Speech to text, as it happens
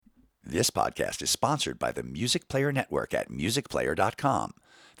This podcast is sponsored by the Music Player Network at musicplayer.com,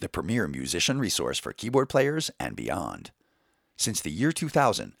 the premier musician resource for keyboard players and beyond. Since the year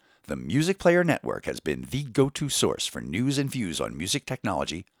 2000, the Music Player Network has been the go-to source for news and views on music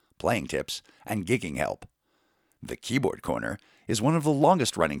technology, playing tips, and gigging help. The Keyboard Corner is one of the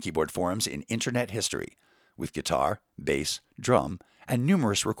longest-running keyboard forums in internet history, with guitar, bass, drum, and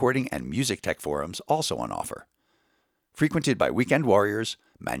numerous recording and music tech forums also on offer. Frequented by weekend warriors,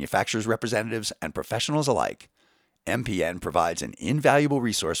 manufacturers' representatives, and professionals alike, MPN provides an invaluable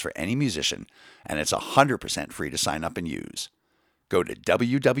resource for any musician, and it's 100% free to sign up and use. Go to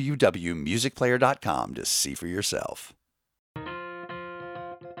www.musicplayer.com to see for yourself.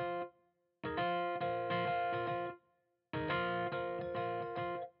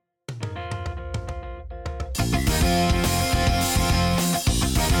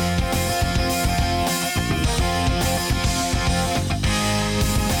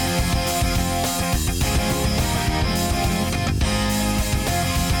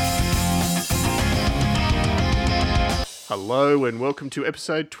 Hello and welcome to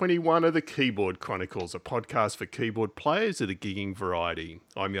episode 21 of the Keyboard Chronicles, a podcast for keyboard players of the gigging variety.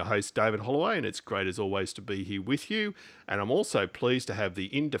 I'm your host David Holloway, and it's great as always to be here with you, and I'm also pleased to have the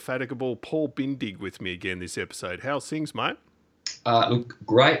indefatigable Paul Bindig with me again this episode. How's things, mate? Look,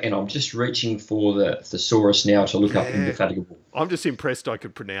 great, and I'm just reaching for the thesaurus now to look up indefatigable. I'm just impressed I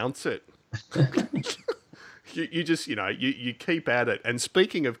could pronounce it. You keep at it. And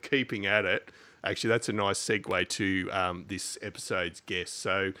speaking of keeping at it, actually, that's a nice segue to this episode's guest.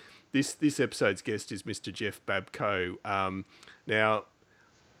 So this episode's guest is Mr. Jeff Babko. Now,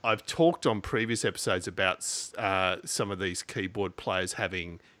 I've talked on previous episodes about some of these keyboard players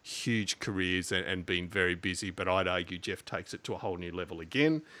having huge careers and being very busy, but I'd argue Jeff takes it to a whole new level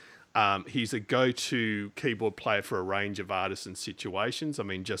again. He's a go-to keyboard player for a range of artists and situations. I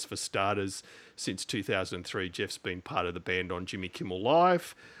mean, just for starters, since 2003, Jeff's been part of the band on Jimmy Kimmel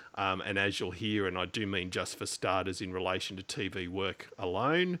Live. And as you'll hear, and I do mean just for starters in relation to TV work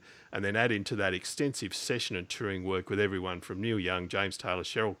alone, and then add into that extensive session and touring work with everyone from Neil Young, James Taylor,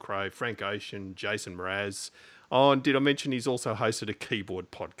 Sheryl Crow, Frank Ocean, Jason Mraz. Oh, and did I mention he's also hosted a keyboard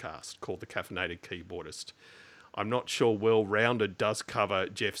podcast called The Caffeinated Keyboardist. I'm not sure Well-Rounded does cover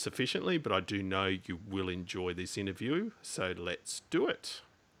Jeff sufficiently, but I do know you will enjoy this interview, so let's do it.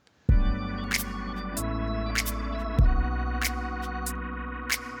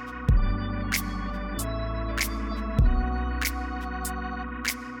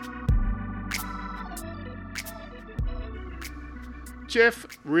 Jeff,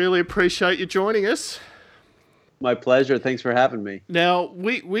 really appreciate you joining us. My pleasure. Thanks for having me. Now,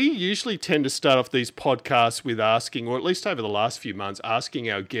 we usually tend to start off these podcasts with asking, or at least over the last few months,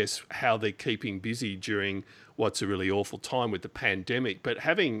 asking our guests how they're keeping busy during what's a really awful time with the pandemic. But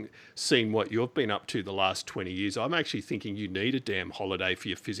having seen what you've been up to the last 20 years, I'm actually thinking you need a damn holiday for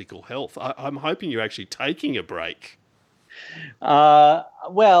your physical health. I'm hoping you're actually taking a break.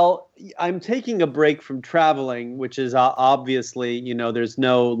 Well, I'm taking a break from traveling, which is obviously, there's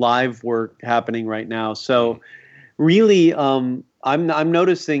no live work happening right now. So really, I'm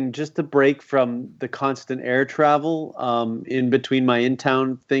noticing just a break from the constant air travel in between my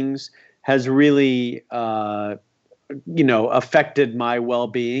in-town things has really, affected my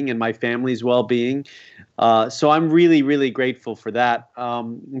well-being and my family's well-being. So I'm really, really grateful for that.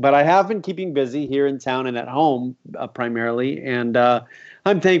 But I have been keeping busy here in town and at home primarily, and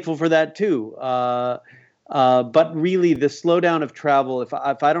I'm thankful for that too. But really, the slowdown of travel, if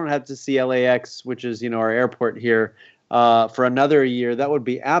I don't have to see LAX, which is our airport here, for another year, that would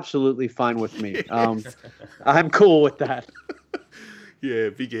be absolutely fine with me. I'm cool with that. Yeah,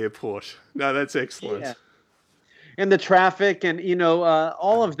 big airport. No, that's excellent. Yeah. And the traffic and,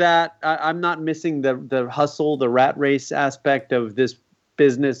 all of that, I'm not missing the hustle, the rat race aspect of this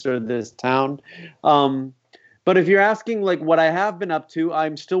business or this town. But if you're asking like what I have been up to,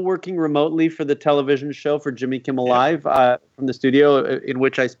 I'm still working remotely for the television show for Jimmy Kimmel Live from the studio in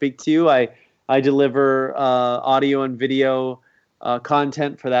which I speak to you. I deliver audio and video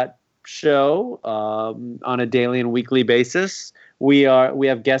content for that show on a daily and weekly basis. We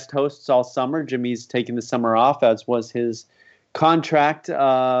have guest hosts all summer. Jimmy's taking the summer off, as was his contract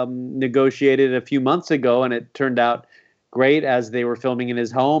negotiated a few months ago, and it turned out great as they were filming in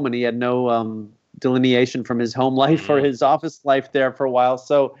his home, and he had no delineation from his home life or his office life there for a while.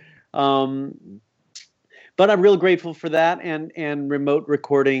 So, but I'm real grateful for that and remote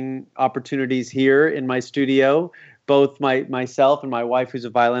recording opportunities here in my studio, both myself and my wife, who's a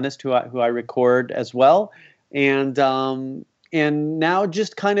violinist, who I record as well, and now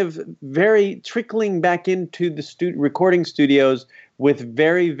just kind of very trickling back into the recording studios with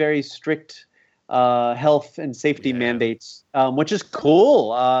very, very strict health and safety mandates, which is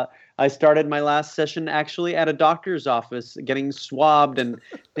cool. I started my last session actually at a doctor's office, getting swabbed, and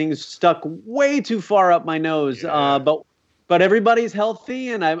things stuck way too far up my nose. But everybody's healthy,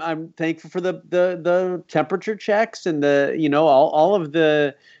 and I'm thankful for the temperature checks and all of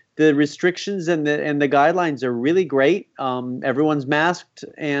the restrictions and the guidelines are really great. Everyone's masked,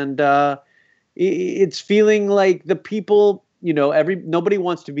 and it's feeling like the people. Nobody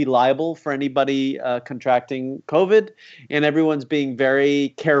wants to be liable for anybody contracting COVID, and everyone's being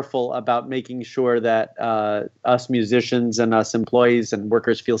very careful about making sure that us musicians and us employees and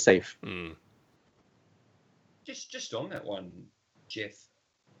workers feel safe. Mm. Just on that one, Jeff,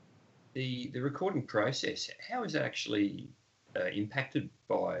 the recording process, how is that actually impacted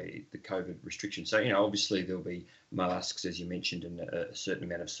by the COVID restrictions? So, obviously there'll be masks, as you mentioned, and a certain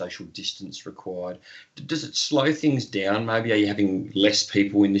amount of social distance required. Does it slow things down? Maybe are you having less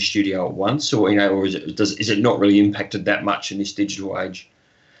people in the studio at once, or or is it not really impacted that much in this digital age?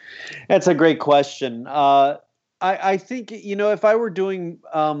 That's a great question. I think if I were doing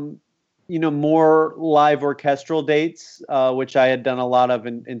more live orchestral dates, which I had done a lot of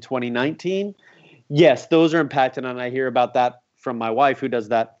in 2019. Yes, those are impacted, and I hear about that from my wife, who does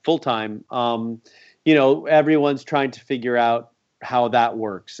that full time. Everyone's trying to figure out how that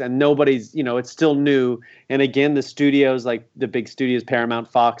works, and nobody's, it's still new. And again, the studios, like the big studios, Paramount,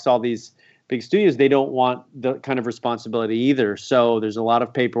 Fox, all these big studios, they don't want the kind of responsibility either. So there's a lot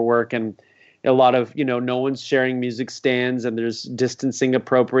of paperwork and a lot of, no one's sharing music stands, and there's distancing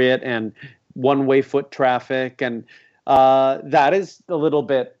appropriate and one-way foot traffic. And that is a little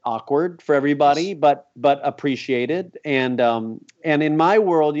bit awkward for everybody, but appreciated. And in my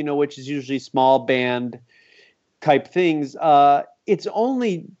world, which is usually small band type things, it's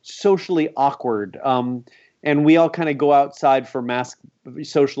only socially awkward. And we all kind of go outside for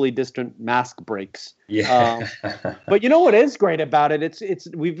socially distant mask breaks. Yeah. But what is great about it?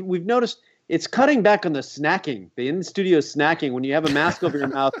 We've noticed it's cutting back on the snacking, the in-studio snacking. When you have a mask over your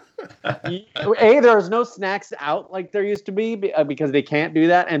mouth, there's no snacks out like there used to be because they can't do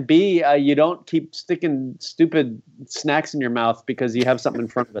that. And B, you don't keep sticking stupid snacks in your mouth because you have something in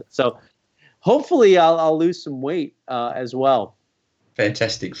front of it. So hopefully I'll lose some weight as well.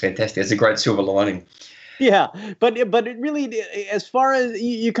 Fantastic. That's a great silver lining. Yeah, but it really, as far as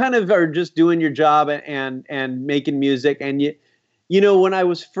you kind of are just doing your job and making music, and when I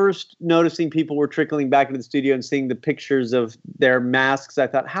was first noticing people were trickling back into the studio and seeing the pictures of their masks, I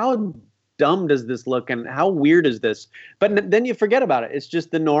thought, how dumb does this look and how weird is this? But then you forget about it. It's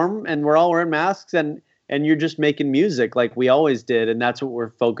just the norm, and we're all wearing masks, and you're just making music like we always did, and that's what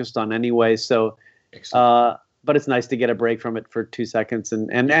we're focused on anyway. So, but it's nice to get a break from it for 2 seconds. And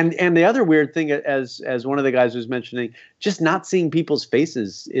the other weird thing, as one of the guys was mentioning, just not seeing people's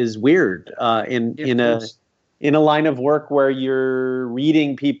faces is weird in a line of work where you're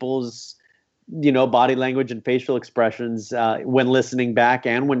reading people's, body language and facial expressions when listening back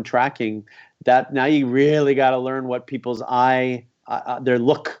and when tracking. That now you really got to learn what people's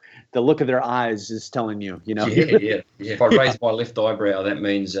the look of their eyes is telling you. Yeah. If I raise my left eyebrow, that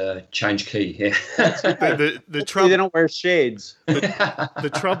means change key. Yeah. The trouble, they don't wear shades.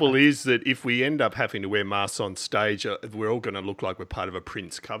 The trouble is that if we end up having to wear masks on stage, we're all going to look like we're part of a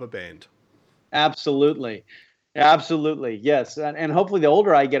Prince cover band. Absolutely, yes, and hopefully the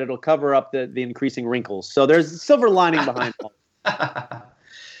older I get, it'll cover up the increasing wrinkles. So there's a silver lining behind all.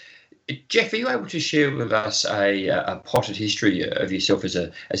 Jeff, are you able to share with us a potted history of yourself as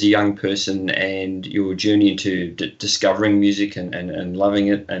a young person and your journey into discovering music and loving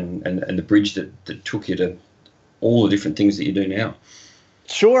it and the bridge that took you to all the different things that you do now?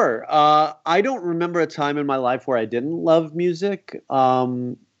 Sure. I don't remember a time in my life where I didn't love music.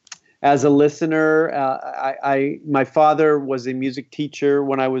 As a listener, my father was a music teacher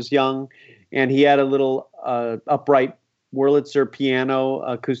when I was young, and he had a little upright Wurlitzer piano,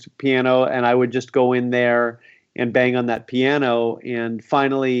 acoustic piano, and I would just go in there and bang on that piano. And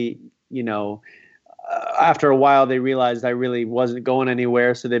finally, after a while, they realized I really wasn't going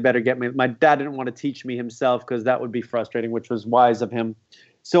anywhere, so they better get me. My dad didn't want to teach me himself because that would be frustrating, which was wise of him.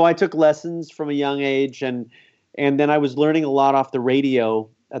 So I took lessons from a young age, and then I was learning a lot off the radio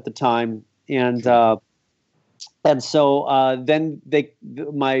at the time, and so then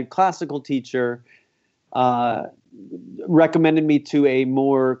my classical teacher recommended me to a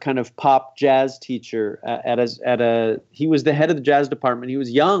more kind of pop jazz teacher he was the head of the jazz department. He was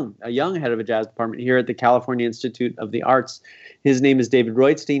a young head of a jazz department here at the California Institute of the Arts. His name is David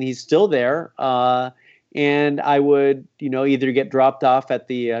Reutstein. He's still there. And I would, either get dropped off at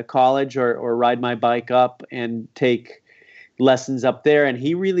the college or ride my bike up and take lessons up there. And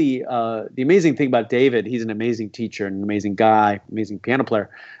he really, the amazing thing about David, he's an amazing teacher, an amazing guy, amazing piano player.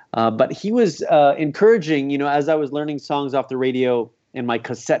 But he was encouraging, as I was learning songs off the radio and my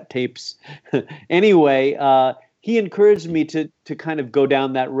cassette tapes anyway, he encouraged me to kind of go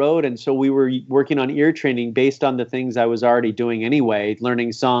down that road. And so we were working on ear training based on the things I was already doing anyway,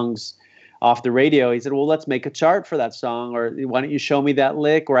 learning songs off the radio. He said, well, let's make a chart for that song, or why don't you show me that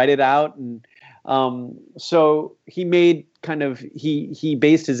lick, write it out. And so he made he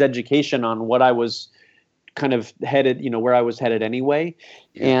based his education on what I was kind of headed, where I was headed anyway.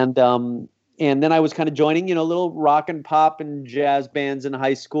 Yeah. And then I was kind of joining, little rock and pop and jazz bands in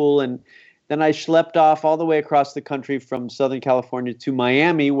high school. And then I schlepped off all the way across the country from Southern California to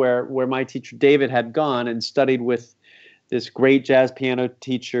Miami, where my teacher David had gone and studied with this great jazz piano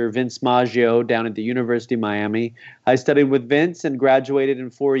teacher, Vince Maggio, down at the University of Miami. I studied with Vince and graduated in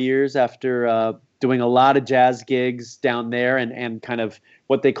 4 years after doing a lot of jazz gigs down there and kind of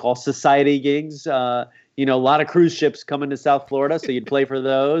what they call society gigs. A lot of cruise ships coming to South Florida, so you'd play for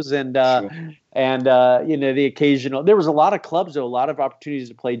those. And sure. The occasional. There was a lot of clubs, though, a lot of opportunities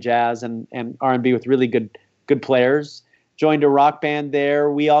to play jazz and R&B with really good players. Joined a rock band there.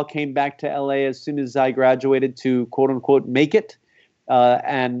 We all came back to LA as soon as I graduated to quote unquote make it.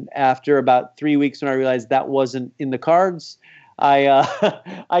 And after about 3 weeks, when I realized that wasn't in the cards,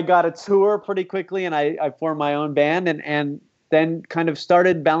 I got a tour pretty quickly, and I formed my own band and then kind of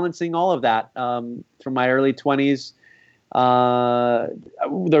started balancing all of that from my early 20s. The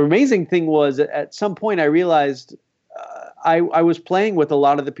amazing thing was at some point I realized I was playing with a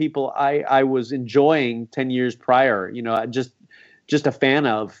lot of the people I was enjoying 10 years prior, just a fan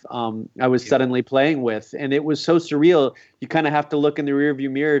of, I was suddenly playing with. And it was so surreal. You kind of have to look in the rearview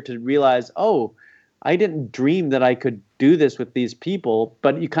mirror to realize, oh, I didn't dream that I could do this with these people.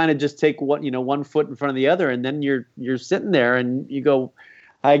 But you kind of just take one foot in front of the other, and then you're sitting there and you go,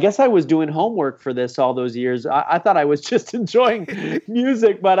 I guess I was doing homework for this all those years. I thought I was just enjoying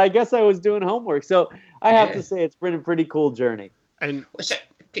music, but I guess I was doing homework. So I have to say it's been a pretty cool journey. And so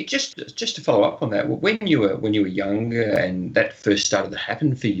just to follow up on that, when you were younger and that first started to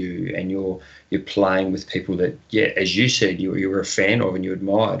happen for you, and you're playing with people that, as you said, you were a fan of and you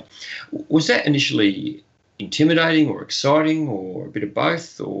admired, was that initially intimidating or exciting or a bit of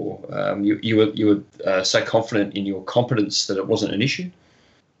both, or you were so confident in your competence that it wasn't an issue?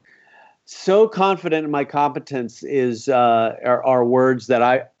 So confident in my competence are words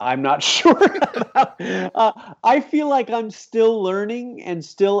that I'm not sure about. I feel like I'm still learning and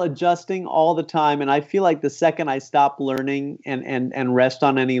still adjusting all the time. And I feel like the second I stop learning and rest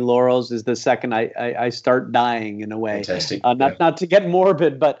on any laurels is the second I start dying in a way. Fantastic. Not to get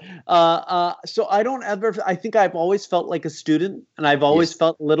morbid, but so I think I've always felt like a student, and I've always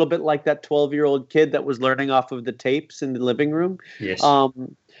felt a little bit like that 12-year-old kid that was learning off of the tapes in the living room. Yes.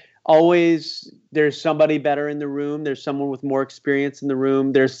 Always there's somebody better in the room. There's someone with more experience in the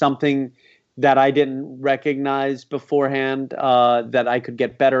room. There's something that I didn't recognize beforehand that I could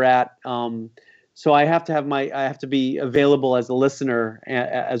get better at. So I have to be available as a listener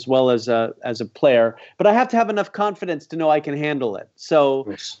as well as a player, but I have to have enough confidence to know I can handle it.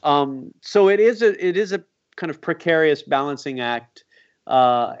 So so it is a kind of precarious balancing act.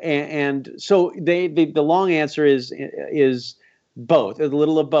 And so the long answer is both, a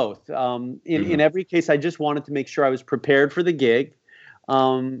little of both. In every case, I just wanted to make sure I was prepared for the gig.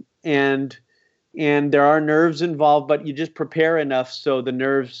 And there are nerves involved, but you just prepare enough so the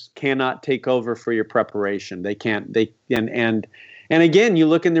nerves cannot take over for your preparation. They can't, and again, you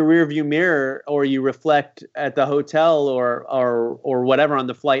look in the rearview mirror, or you reflect at the hotel or whatever on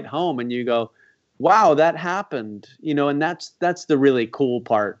the flight home, and you go, wow, that happened, and that's the really cool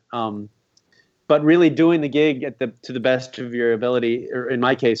part. But really doing the gig to the best of your ability, or in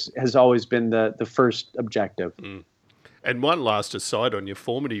my case, has always been the first objective. Mm. And one last aside on your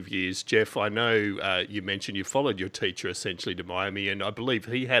formative years, Jeff, I know you mentioned you followed your teacher essentially to Miami, and I believe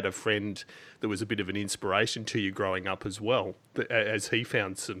he had a friend that was a bit of an inspiration to you growing up as well, as he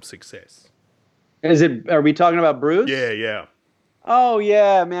found some success. Are we talking about Bruce? Yeah. Oh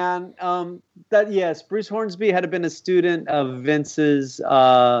yeah, man. Bruce Hornsby had been a student of Vince's.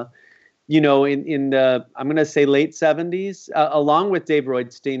 In the, I'm going to say late 70s, along with Dave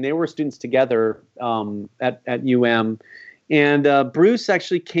Roydstein. They were students together at UM. And Bruce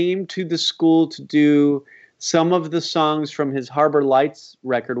actually came to the school to do some of the songs from his Harbor Lights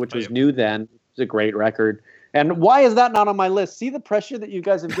record, which was new then. It was a great record. And why is that not on my list? See the pressure that you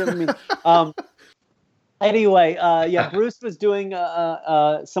guys have given me? Anyway, Bruce was doing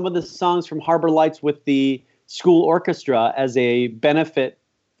some of the songs from Harbor Lights with the school orchestra as a benefit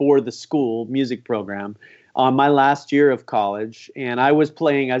for the school music program. on my last year of college, and I was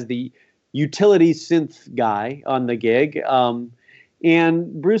playing as the utility synth guy on the gig.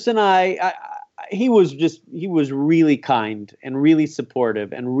 And Bruce and he was really kind and really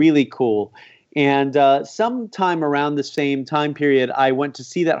supportive and really cool. And sometime around the same time period, I went to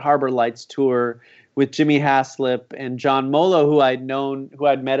see that Harbor Lights tour with Jimmy Haslip and John Molo, who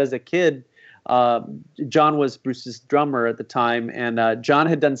I'd met as a kid. John was Bruce's drummer at the time, and John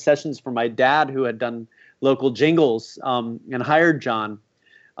had done sessions for my dad, who had done local jingles, and hired John.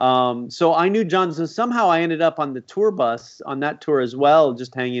 So I knew John. So somehow I ended up on the tour bus on that tour as well,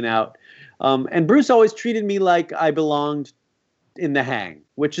 just hanging out. And Bruce always treated me like I belonged in the hang,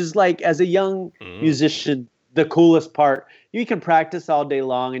 which is like, as a young musician, the coolest part. You can practice all day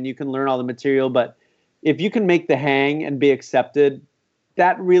long and you can learn all the material, but if you can make the hang and be accepted,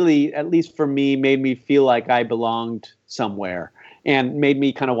 that really, at least for me, made me feel like I belonged somewhere and made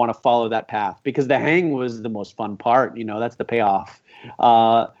me kind of want to follow that path, because the hang was the most fun part. That's the payoff.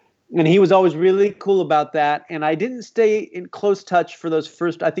 And he was always really cool about that. And I didn't stay in close touch for those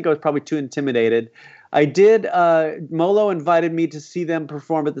first, I think I was probably too intimidated. I did, Molo invited me to see them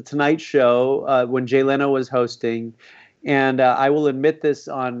perform at the Tonight Show when Jay Leno was hosting. And I will admit this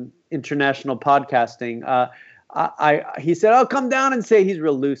on international podcasting. He said, "Oh, come down and say," he's a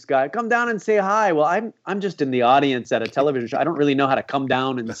real loose guy, "come down and say hi." Well, I'm just in the audience at a television show. I don't really know how to come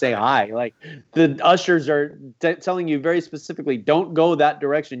down and say hi. Like, the ushers are telling you very specifically, don't go that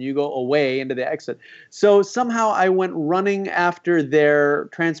direction. You go away into the exit. So somehow I went running after their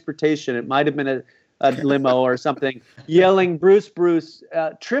transportation. It might have been a limo or something, yelling, "Bruce, Bruce,"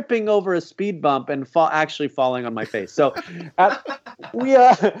 tripping over a speed bump and actually falling on my face. So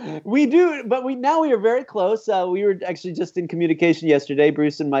we do, but now we are very close. We were actually just in communication yesterday,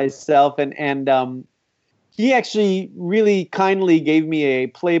 Bruce and myself, and he actually really kindly gave me a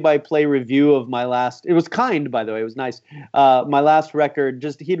play-by-play review of my last. It was kind, by the way. It was nice. My last record.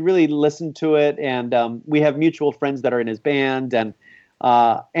 Just, he'd really listened to it, and we have mutual friends that are in his band, and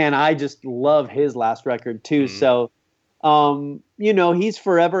I just love his last record too. So, he's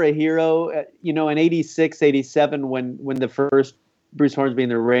forever a hero. In 86, 87, when the first Bruce Hornsby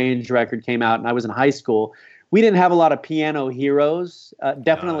and the Range record came out and I was in high school, we didn't have a lot of piano heroes.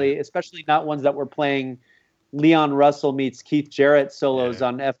 Definitely, especially not ones that were playing Leon Russell meets Keith Jarrett solos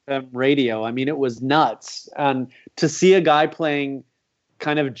on FM radio. I mean, it was nuts. And to see a guy playing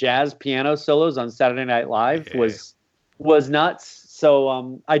kind of jazz piano solos on Saturday Night Live was nuts.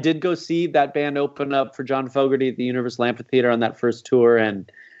 So I did go see that band open up for John Fogerty at the Universal Amphitheater on that first tour,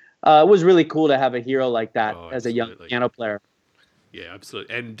 and it was really cool to have a hero like that as a young piano player. Yeah,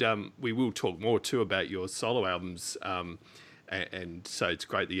 absolutely. And we will talk more too about your solo albums, and so it's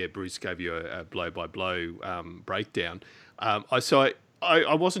great that Bruce gave you a blow-by-blow breakdown.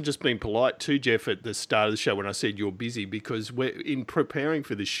 I wasn't just being polite to Jeff at the start of the show when I said you're busy, because in preparing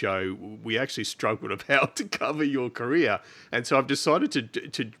for this show, we actually struggled of how to cover your career. And so I've decided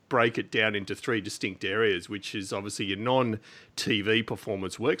to break it down into three distinct areas, which is obviously your non-TV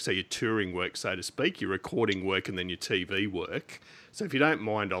performance work, so your touring work, so to speak, your recording work, and then your TV work. So if you don't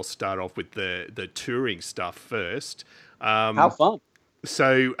mind, I'll start off with the touring stuff first. How fun.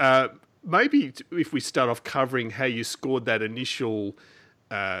 So maybe if we start off covering how you scored that initial,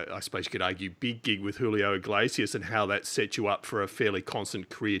 I suppose you could argue, big gig with Julio Iglesias, and how that set you up for a fairly constant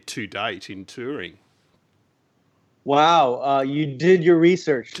career to date in touring. Wow, you did your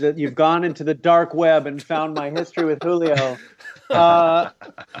research. That you've gone into the dark web and found my history with Julio. That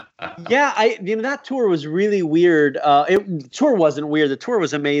tour was really weird. The tour wasn't weird. The tour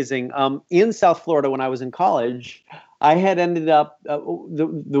was amazing. In South Florida when I was in college, I had ended up,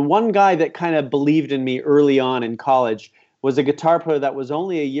 the one guy that kind of believed in me early on in college was a guitar player that was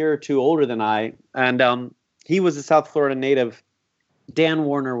only a year or two older than I. And he was a South Florida native. Dan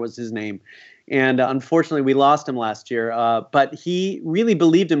Warner was his name. And unfortunately, we lost him last year. But he really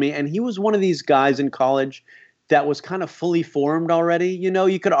believed in me. And he was one of these guys in college that was kind of fully formed already.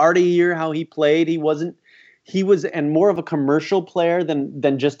 You could already hear how he played. He was and more of a commercial player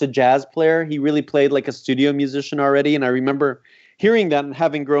than just a jazz player. He really played like a studio musician already. And I remember hearing that, and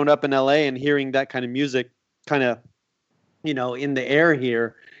having grown up in LA and hearing that kind of music kind of, in the air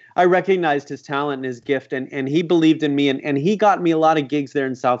here, I recognized his talent and his gift, and he believed in me, and he got me a lot of gigs there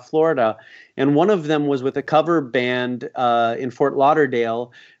in South Florida. And one of them was with a cover band in Fort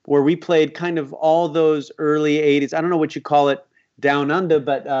Lauderdale, where we played kind of all those early 80s, I don't know what you call it down under,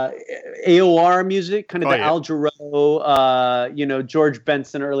 but AOR music, kind of Al Jarreau, George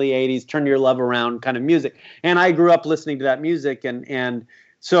Benson, early 80s, Turn Your Love Around kind of music. And I grew up listening to that music, and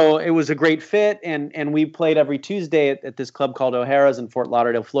so it was a great fit, and we played every Tuesday at this club called O'Hara's in Fort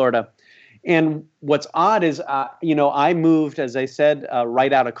Lauderdale, Florida. And what's odd is, I moved, as I said,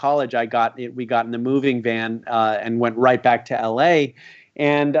 right out of college. We got in the moving van and went right back to LA.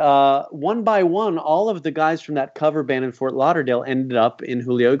 And one by one, all of the guys from that cover band in Fort Lauderdale ended up in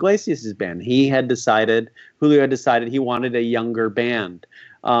Julio Iglesias' band. Julio had decided he wanted a younger band.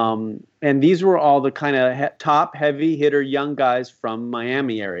 And these were all the kind of top heavy hitter young guys from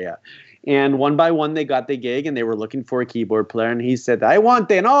Miami area. And one by one, they got the gig, and they were looking for a keyboard player. And he said, "I want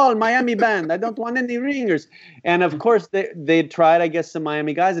an all Miami band. I don't want any ringers." And of course, they tried, I guess, some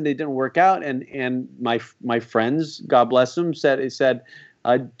Miami guys, and they didn't work out. And my friends, God bless them, said,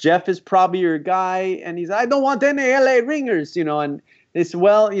 "Jeff is probably your guy." And he's, "I don't want any LA ringers, And they said,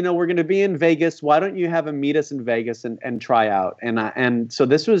 "Well, we're going to be in Vegas. Why don't you have him meet us in Vegas and try out?" And so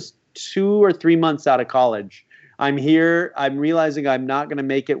this was 2 or 3 months out of college. I'm here. I'm realizing I'm not going to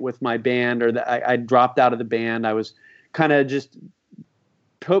make it with my band, or that I dropped out of the band. I was kind of just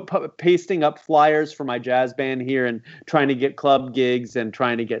pasting up flyers for my jazz band here and trying to get club gigs and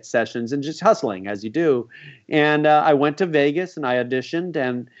trying to get sessions and just hustling as you do. And I went to Vegas and I auditioned.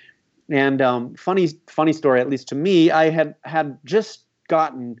 And funny story, at least to me, I had just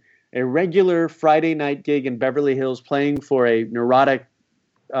gotten a regular Friday night gig in Beverly Hills playing for a neurotic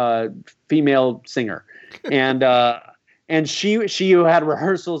female singer. And she had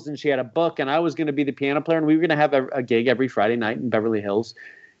rehearsals and she had a book, and I was going to be the piano player, and we were going to have a gig every Friday night in Beverly Hills.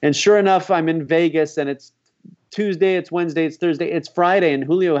 And sure enough, I'm in Vegas, and it's Tuesday, it's Wednesday, it's Thursday, it's Friday, and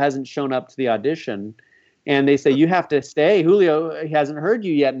Julio hasn't shown up to the audition. And they say, "You have to stay. Julio, he hasn't heard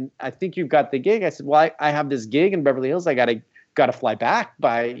you yet, and I think you've got the gig." I said, "Well, I have this gig in Beverly Hills. I got to fly back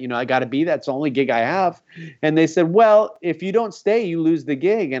by, I got to be, that's the only gig I have." And they said, "Well, if you don't stay, you lose the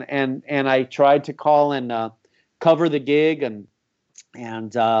gig." And I tried to call and cover the gig, and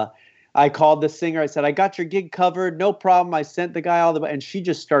I called the singer. I said, "I got your gig covered, no problem." I sent the guy and she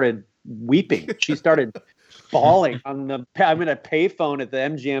just started weeping. She started bawling I'm in a payphone at the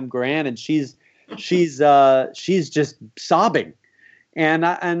MGM Grand, and she's just sobbing. And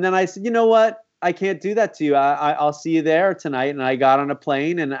then I said, "You know what? I can't do that to you. I'll see you there tonight." And I got on a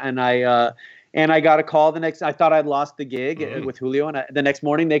plane, and I got a call the next. I thought I'd lost the gig with Julio, and the next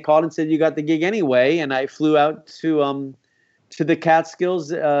morning they called and said, "You got the gig anyway." And I flew out to the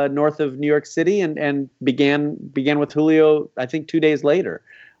Catskills north of New York City, and began with Julio, I think 2 days later.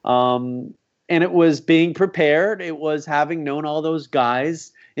 And it was being prepared. It was having known all those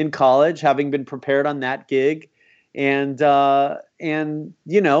guys in college, having been prepared on that gig, and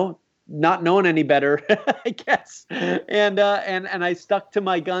not knowing any better, I guess. And I stuck to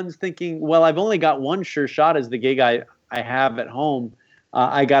my guns thinking, well, I've only got one sure shot as the gig I have at home.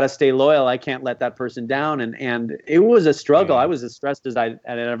 I got to stay loyal. I can't let that person down. And it was a struggle. I was as stressed as I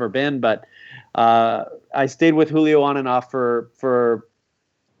had ever been, but I stayed with Julio on and off for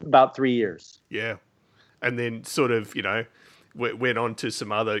about 3 years. Yeah. And then sort of, went on to some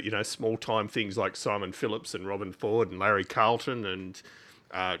other, small time things like Simon Phillips and Robin Ford and Larry Carlton and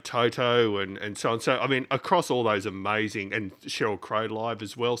Toto and so on. So, I mean, across all those amazing, and Sheryl Crow live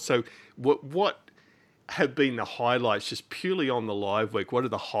as well. So what have been the highlights just purely on the live week? What are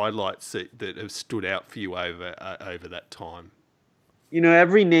the highlights that have stood out for you over that time?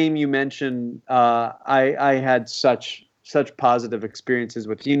 Every name you mentioned, I had such positive experiences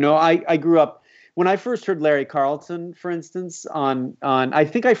with. I grew up, when I first heard Larry Carlton, for instance, on I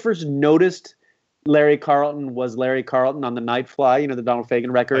think I first noticed Larry Carlton was Larry Carlton on the Night Fly, the Donald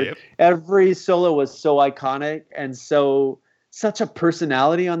Fagen record. Oh, yep. Every solo was so iconic, and such a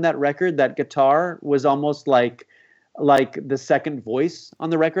personality on that record. That guitar was almost like the second voice on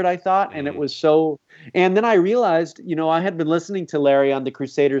the record, I thought. And it was so, and then I realized, I had been listening to Larry on the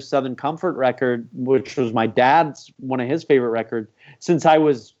Crusaders Southern Comfort record, which was my dad's, one of his favorite records, since I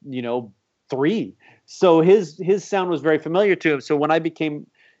was, 3. So his sound was very familiar to him. So when I became,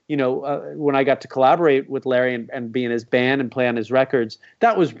 when I got to collaborate with Larry and be in his band and play on his records,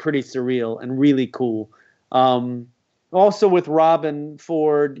 that was pretty surreal and really cool. Also with Robin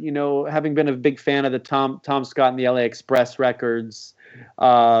Ford, having been a big fan of the Tom Scott and the LA Express records,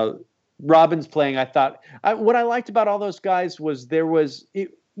 Robin's playing, I thought, what I liked about all those guys was there was,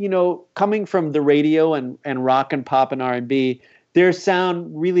 coming from the radio and rock and pop and R&B, their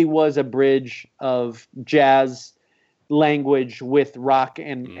sound really was a bridge of jazz language with rock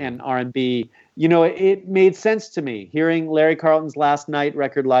and R&B. It made sense to me. Hearing Larry Carlton's Last Night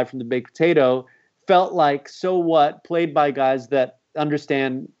record live from the Baked Potato felt like So What, played by guys that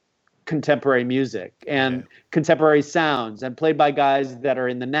understand contemporary music and contemporary sounds, and played by guys that are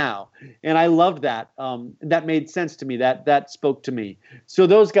in the now. And I loved that. That made sense to me. That spoke to me. So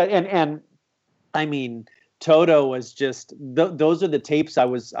those guys, and I mean, Toto was just those are the tapes I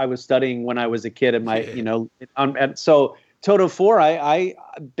was studying when I was a kid in my and so Toto 4, I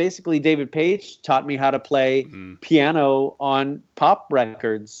basically David Page taught me how to play piano on pop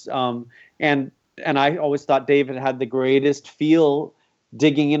records, and I always thought David had the greatest feel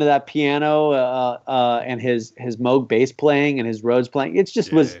digging into that piano and his Moog bass playing and his Rhodes playing. It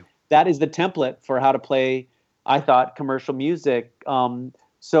just was that is the template for how to play, I thought, commercial music.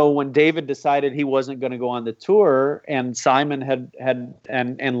 So when David decided he wasn't going to go on the tour, and Simon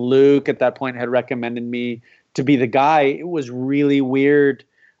and Luke at that point had recommended me to be the guy, it was really weird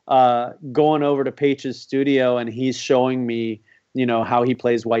going over to Page's studio and he's showing me, how he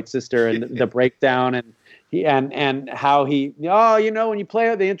plays White Sister and the breakdown and how he, when you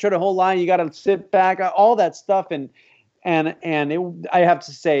play the intro to Whole Line, you got to sit back, all that stuff. And I have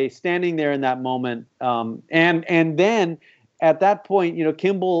to say, standing there in that moment, and then at that point,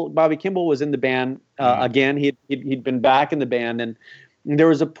 Bobby Kimmel was in the band again. He'd been back in the band, and there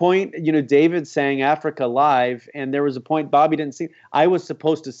was a point, David sang Africa live, and there was a point Bobby didn't sing. I was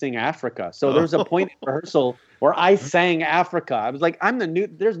supposed to sing Africa. So there was a point in rehearsal where I sang Africa. I was like,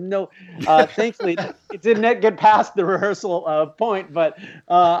 there's no, thankfully it didn't get past the rehearsal point, but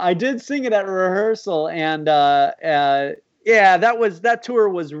I did sing it at rehearsal. And that tour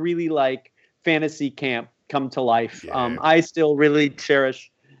was really like fantasy camp come to life. Yeah. I still really cherish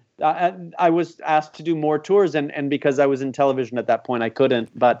I was asked to do more tours, and because I was in television at that point, I couldn't.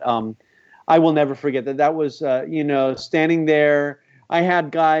 But I will never forget that was, standing there. I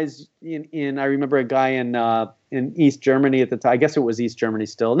had guys I remember a guy in East Germany at the time. I guess it was East Germany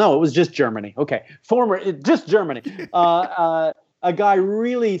still. No, it was just Germany. Okay, just Germany. A guy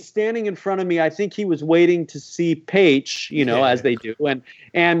really standing in front of me. I think he was waiting to see Page, as they do,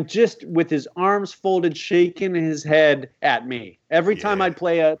 and just with his arms folded, shaking his head at me. Every time I'd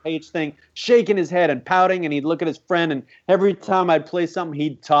play a Page thing, shaking his head and pouting, and he'd look at his friend, and every time I'd play something,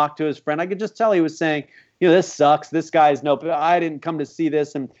 he'd talk to his friend. I could just tell he was saying, this sucks. This guy's I didn't come to see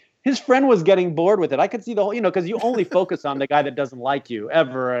this. And his friend was getting bored with it. I could see the whole, because you only focus on the guy that doesn't like you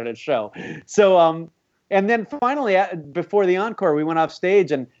ever at a show. So, and then finally, before the encore, we went off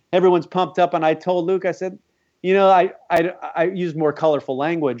stage and everyone's pumped up. And I told Luke, I said, I used more colorful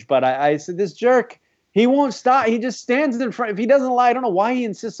language, but I said, this jerk, he won't stop. He just stands in front. If he doesn't lie, I don't know why he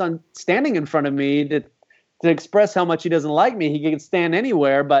insists on standing in front of me to express how much he doesn't like me. He can stand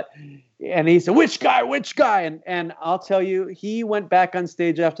anywhere, and he said, which guy? And I'll tell you, he went back on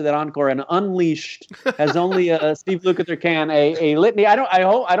stage after that encore and unleashed, as only Steve Lukather can, a litany. I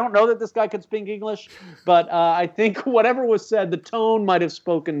don't know that this guy could speak English, but I think whatever was said, the tone might have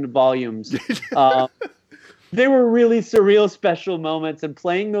spoken volumes. They were really surreal, special moments, and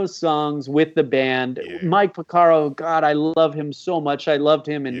playing those songs with the band. Yeah. Mike Porcaro, God, I love him so much. I loved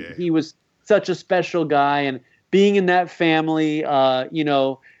him, and he was such a special guy. And being in that family, it's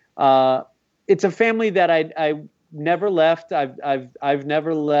a family that I never left. I've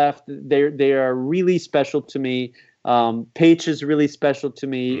never left. They are really special to me. Paige is really special to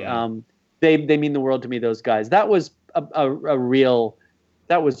me. They mean the world to me. Those guys. That was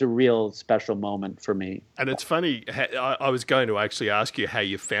a real special moment for me. And it's funny, I was going to actually ask you how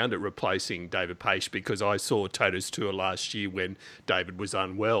you found it replacing David Page, because I saw Toto's tour last year when David was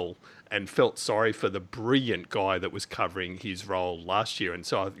unwell and felt sorry for the brilliant guy that was covering his role last year. And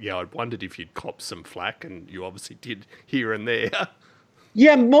so, I wondered if you'd cop some flack, and you obviously did here and there.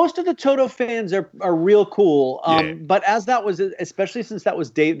 Yeah, most of the Toto fans are real cool. But as that was, especially since that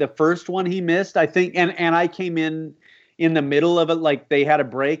was the first one he missed, I think, and I came in the middle of it, like they had a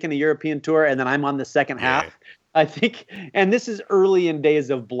break in the European tour, and then I'm on the second half. I think, and this is early in days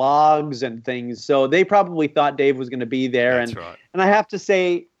of blogs and things, so they probably thought Dave was going to be there. That's right. And I have to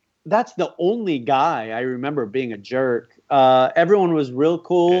say, that's the only guy I remember being a jerk. Everyone was real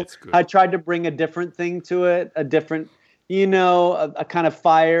cool. I tried to bring a different thing to it, a different, a kind of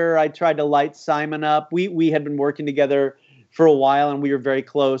fire. I tried to light Simon up. We had been working together for a while, and we were very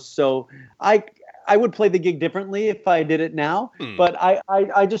close. So I would play the gig differently if I did it now, but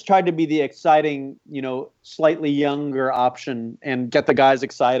I just tried to be the exciting, slightly younger option and get the guys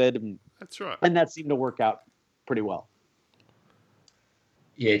excited. And, that's right. And that seemed to work out pretty well.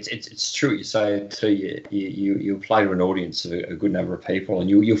 Yeah, it's true what you say too. You play to an audience of a good number of people, and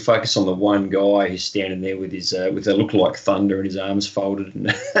you'll focus on the one guy who's standing there with his with a look like thunder and his arms folded,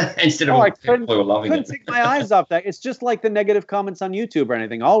 and instead of people who are loving it. I couldn't take my eyes off that. It's just like the negative comments on YouTube or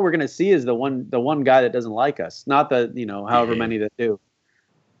anything. All we're going to see is the one guy that doesn't like us, not the however many that do.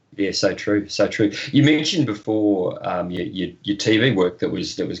 Yeah, so true. You mentioned before your TV work that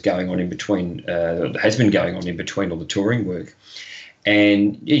was going on in between, has been going on in between all the touring work.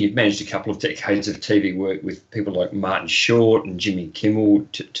 And yeah, you've managed a couple of decades of TV work with people like Martin Short and Jimmy Kimmel,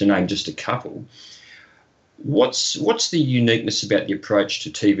 to name just a couple. What's the uniqueness about the approach to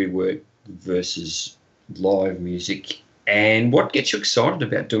TV work versus live music, and what gets you excited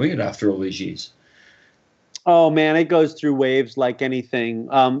about doing it after all these years? Oh man, it goes through waves like anything.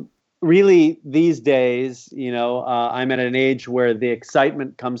 Really, these days, I'm at an age where the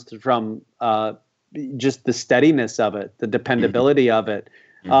excitement comes from just the steadiness of it, the dependability of it.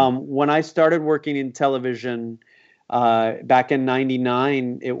 When I started working in television back in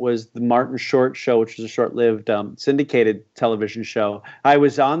 '99, it was the Martin Short Show, which was a short-lived syndicated television show. I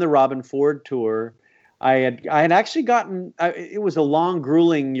was on the Robin Ford tour. I had actually gotten, it was a long,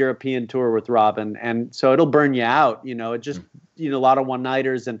 grueling European tour with Robin, and so it'll burn you out. It just, a lot of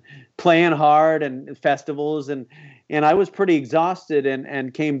one-nighters and playing hard and festivals, and I was pretty exhausted,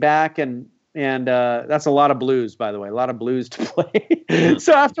 and came back, and that's a lot of blues, by the way, a lot of blues to play.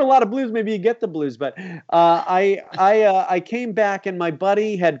 So after a lot of blues, maybe you get the blues. But I came back, and my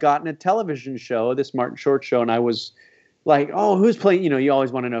buddy had gotten a television show, this Martin Short Show, and I was like, oh, who's playing? You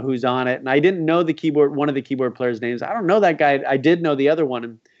always want to know who's on it. And I didn't know one of the keyboard players' names. I don't know that guy. I did know the other one.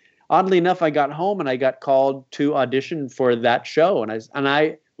 And oddly enough, I got home and I got called to audition for that show. And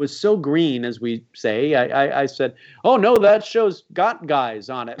I was so green, as we say. I said, oh no, that show's got guys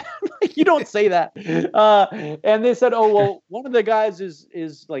on it. You don't say that. And they said, oh, well, one of the guys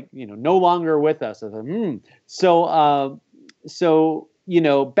is like, no longer with us. I said, So,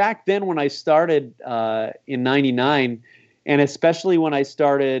 back then when I started in '99, and especially when I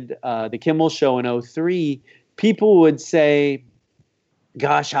started the Kimmel Show in '03, people would say,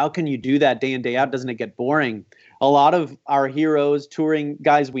 gosh, how can you do that day in, day out? Doesn't it get boring? A lot of our heroes, touring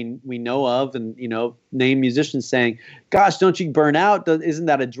guys we know of, and name musicians saying, gosh, don't you burn out? Isn't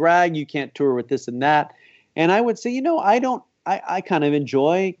that a drag? You can't tour with this and that. And I would say, I don't. I kind of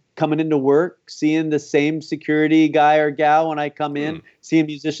enjoy coming into work, seeing the same security guy or gal when I come in, seeing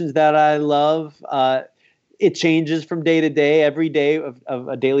musicians that I love. It changes from day to day. Every day of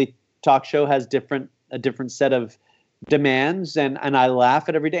a daily talk show has a different set of demands, and I laugh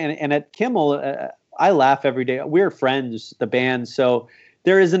at every day. And at Kimmel, I laugh every day. We're friends, the band, so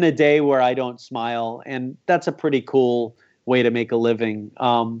there isn't a day where I don't smile, and that's a pretty cool way to make a living.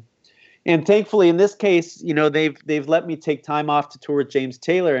 And thankfully, in this case, they've let me take time off to tour with James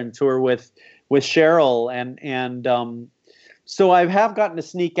Taylor and tour with Cheryl, and so I have gotten to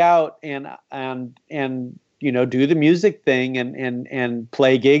sneak out and do the music thing and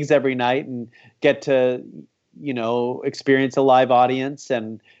play gigs every night and get to experience a live audience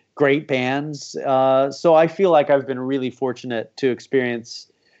and great bands. So I feel like I've been really fortunate to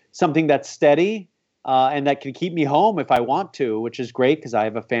experience something that's steady. And that can keep me home if I want to, which is great because I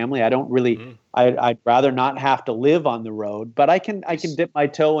have a family. I don't really, I'd rather not have to live on the road, but I can dip my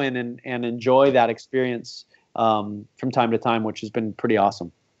toe in and enjoy that experience from time to time, which has been pretty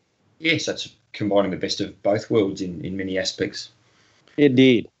awesome. Yes, that's combining the best of both worlds in many aspects.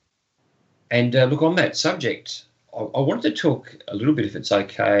 Indeed. And look, on that subject, I wanted to talk a little bit, if it's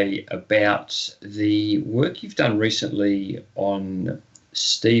okay, about the work you've done recently on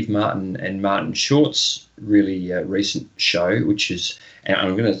Steve Martin and Martin Short's really recent show, which is, and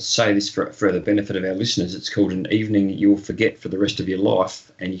I'm going to say this for the benefit of our listeners, it's called An Evening You'll Forget for the Rest of Your Life,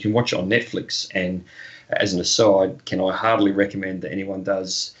 and you can watch it on Netflix. And as an aside, can I heartily recommend that anyone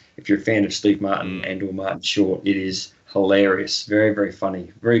does, if you're a fan of Steve Martin and or Martin Short, it is hilarious, very, very funny,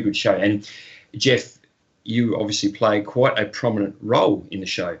 very good show. And Jeff, you obviously play quite a prominent role in the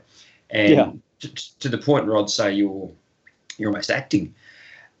show, and to the point where I'd say you're almost acting.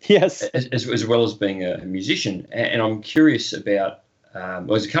 Yes. As well as being a musician. And I'm curious about,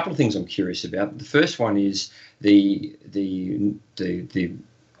 there's a couple of things I'm curious about. The first one is the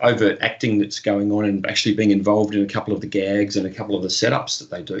overt acting that's going on and actually being involved in a couple of the gags and a couple of the setups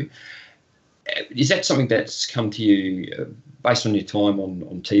that they do. Is that something that's come to you based on your time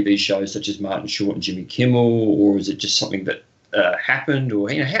on TV shows such as Martin Short and Jimmy Kimmel, or is it just something that happened? Or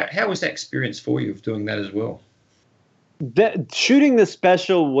how was that experience for you of doing that as well? Shooting the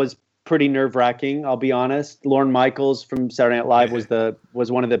special was pretty nerve-wracking, I'll be honest. Lorne Michaels from Saturday Night Live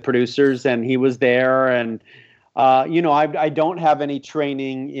was one of the producers, and he was there. And I don't have any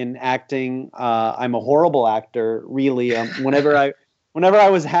training in acting. I'm a horrible actor, really. Whenever I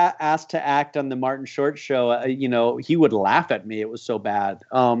was asked to act on the Martin Short show, he would laugh at me. It was so bad.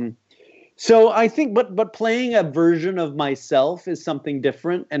 So I think, but playing a version of myself is something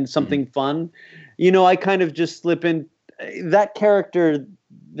different and something fun. I kind of just slip in that character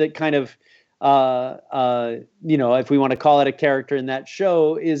that kind of if we want to call it a character in that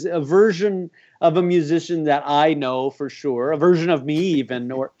show, is a version of a musician that I know for sure, a version of me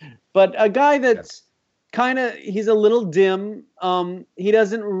even, but a guy that's he's a little dim. He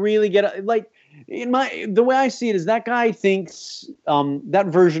doesn't really get the way I see it is that guy thinks, that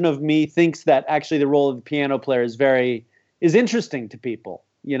version of me thinks that actually the role of the piano player is interesting to people,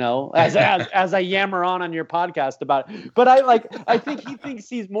 as I yammer on your podcast about it. But I think he thinks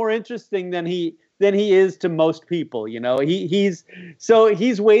he's more interesting than he is to most people. He's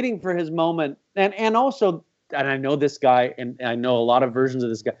waiting for his moment. And also, and I know this guy, and I know a lot of versions of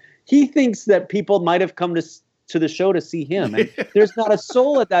this guy, he thinks that people might have come to the show to see him, and there's not a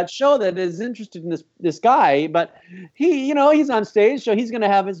soul at that show that is interested in this guy, but he's on stage, so he's going to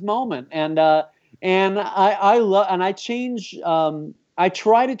have his moment. And I love, and I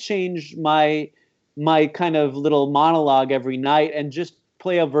try to change my kind of little monologue every night and just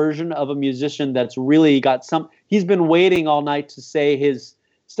play a version of a musician that's really got he's been waiting all night to say his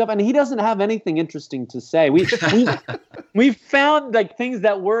stuff, and he doesn't have anything interesting to say. We've found things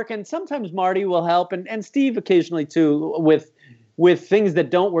that work, and sometimes Marty will help, and Steve occasionally too with things that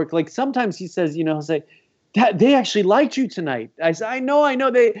don't work. Like sometimes he says, he'll say, they actually liked you tonight. I said, I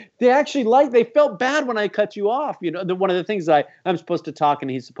know. They actually they felt bad when I cut you off. One of the things I'm supposed to talk and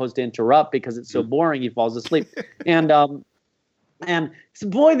he's supposed to interrupt because it's so boring. He falls asleep, and so,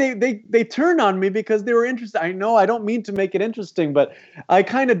 boy, they turned on me because they were interested. I know I don't mean to make it interesting, but I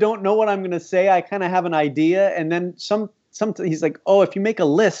kind of don't know what I'm going to say. I kind of have an idea, and then he's like, oh, if you make a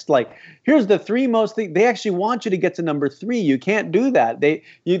list, here's the 3 most things. They actually want you to get to number 3. You can't do that. They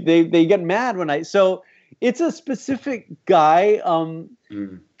get mad when so it's a specific guy.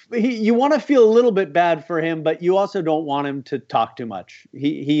 You want to feel a little bit bad for him, but you also don't want him to talk too much.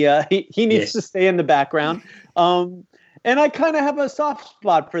 He needs to stay in the background. And I kind of have a soft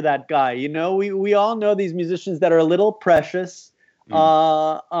spot for that guy. We all know these musicians that are a little precious,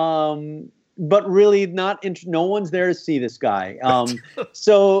 but really not. No one's there to see this guy.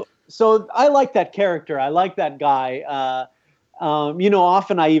 So I like that character. I like that guy.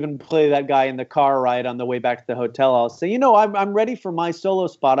 Often I even play that guy in the car ride on the way back to the hotel. I'll say, I'm ready for my solo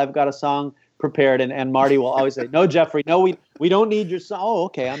spot. I've got a song prepared, and Marty will always say, no, Jeffrey, no, we don't need your song. Oh,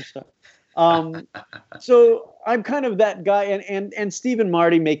 okay, I'm sorry. So I'm kind of that guy, and Steve and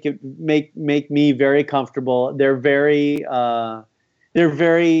Marty make me very comfortable. They're very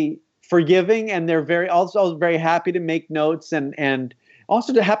forgiving, and they're also very happy to make notes and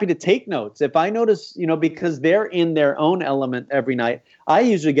also happy to take notes. If I notice, because they're in their own element every night, I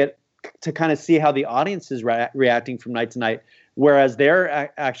usually get to kind of see how the audience is reacting from night to night. Whereas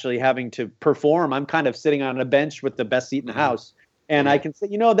they're actually having to perform, I'm kind of sitting on a bench with the best seat in the house. And I can say,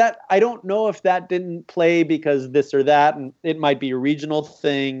 that I don't know if that didn't play because this or that, and it might be a regional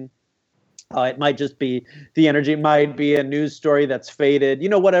thing. It might just be the energy. It might be a news story that's faded.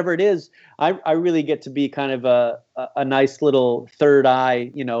 Whatever it is, I really get to be kind of a nice little third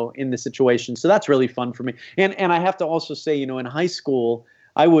eye, in the situation. So that's really fun for me. And I have to also say, in high school,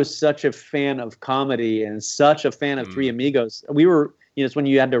 I was such a fan of comedy and such a fan of Three Amigos. We were, it's when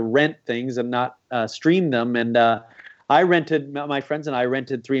you had to rent things and not stream them. And my friends and I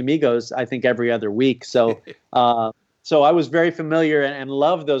rented Three Amigos, I think every other week. So, so I was very familiar and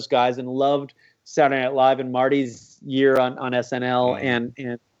loved those guys and loved Saturday Night Live and Marty's year on SNL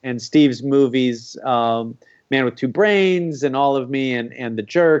and Steve's movies, Man with Two Brains and All of Me and The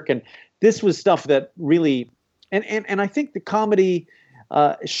Jerk. And this was stuff that really, and I think the comedy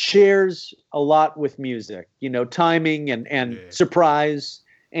shares a lot with music, timing and surprise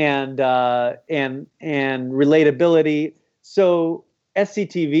and relatability. So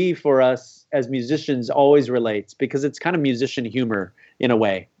SCTV for us as musicians always relates because it's kind of musician humor in a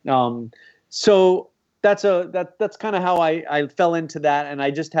way. So that's kind of how I fell into that, and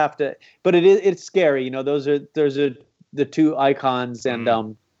I just have to. But it's scary, those are the 2 icons,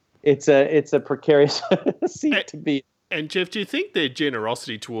 and it's a precarious seat to be. And Jeff, do you think their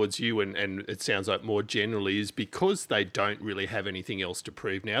generosity towards you, and it sounds like more generally, is because they don't really have anything else to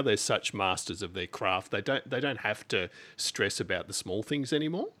prove now? They're such masters of their craft. They don't have to stress about the small things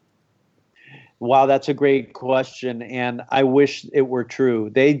anymore? Wow, that's a great question, and I wish it were true.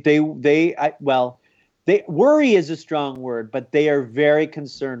 Worry is a strong word, but they are very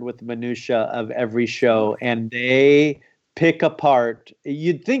concerned with the minutia of every show, and they pick apart.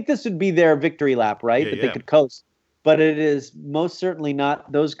 You'd think this would be their victory lap, right? That they could coast. But it is most certainly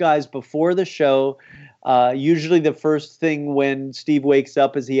not. Those guys before the show, usually the first thing when Steve wakes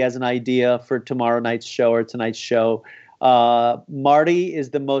up is he has an idea for tomorrow night's show or tonight's show. Marty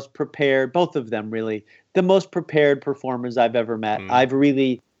is the most prepared, both of them really, the most prepared performers I've ever met. I've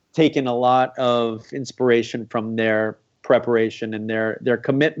really taken a lot of inspiration from their preparation and their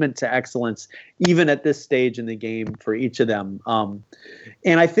commitment to excellence, even at this stage in the game for each of them.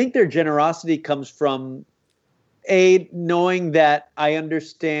 And I think their generosity comes from knowing that I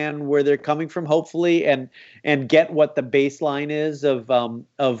understand where they're coming from, hopefully, and get what the baseline is of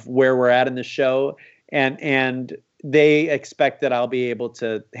where we're at in the show, and they expect that I'll be able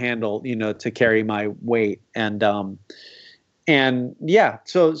to handle, to carry my weight, and yeah,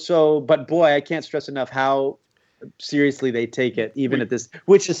 but boy, I can't stress enough how seriously they take it, even at this,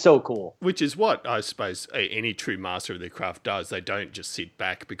 which is so cool. Which is what I suppose any true master of their craft does. They don't just sit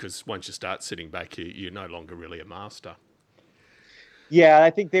back, because once you start sitting back, you're no longer really a master. Yeah, I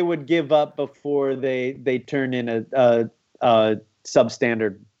think they would give up before they turn in a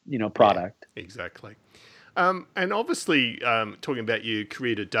substandard, product. Yeah, exactly. And obviously, talking about your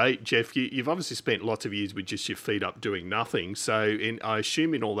career to date, Jeff, you've obviously spent lots of years with just your feet up doing nothing. So I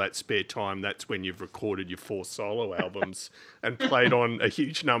assume in all that spare time, that's when you've recorded your 4 solo albums and played on a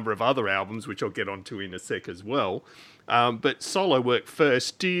huge number of other albums, which I'll get onto in a sec as well. But solo work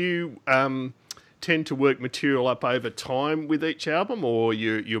first, do you tend to work material up over time with each album, or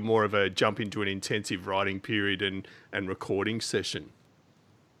you're more of a jump into an intensive writing period and recording session?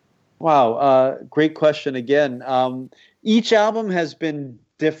 Wow, great question again. Each album has been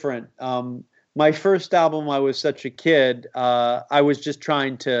different. My first album, I was such a kid. I was just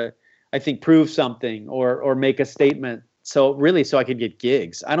trying to, I think, prove something or make a statement. So I could get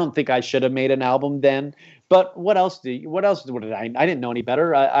gigs. I don't think I should have made an album then. But what else did I didn't know any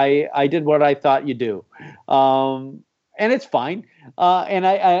better. I did what I thought you do. And it's fine. And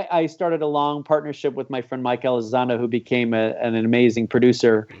I started a long partnership with my friend Mike Elizondo, who became an amazing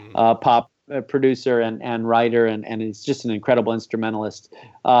producer, pop producer and writer, and he's just an incredible instrumentalist.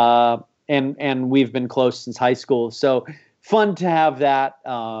 And we've been close since high school. So fun to have that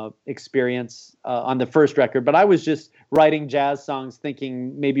experience on the first record. But I was just writing jazz songs,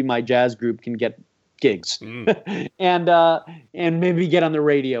 thinking maybe my jazz group can get gigs and maybe get on the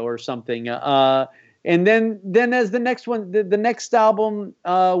radio or something. And then as the next one, the next album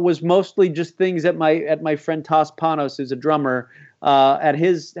was mostly just things at my friend Toss Panos, who's a drummer, at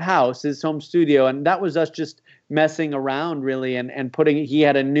his house, his home studio, and that was us just messing around really and putting. He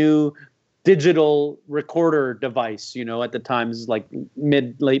had a new digital recorder device, at the time, this is like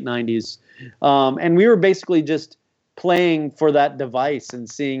late 90s, and we were basically just playing for that device and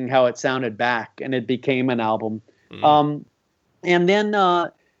seeing how it sounded back, and it became an album. And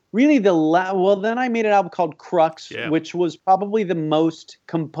then. Really, then I made an album called Crux, which was probably the most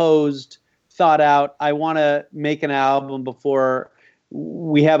composed, thought out. I want to make an album before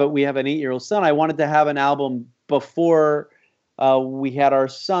we have an 8-year-old son. I wanted to have an album before we had our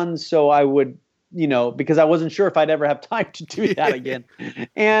son, so I would, because I wasn't sure if I'd ever have time to do that again.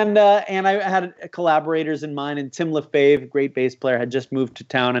 And I had collaborators in mind, and Tim LaFave, great bass player, had just moved to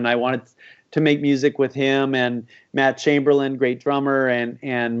town, and I wanted to make music with him, and Matt Chamberlain, great drummer,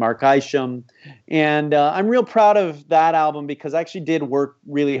 and Mark Isham. And I'm real proud of that album because I actually did work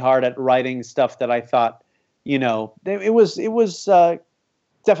really hard at writing stuff that I thought, it was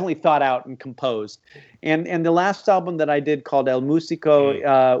definitely thought out and composed. And the last album that I did, called El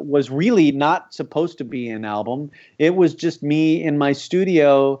Músico, was really not supposed to be an album. It was just me in my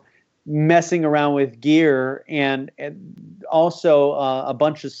studio messing around with gear, and also a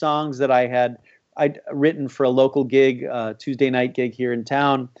bunch of songs that I'd written for a local gig, Tuesday night gig here in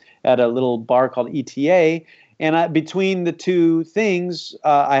town at a little bar called ETA. And between the two things,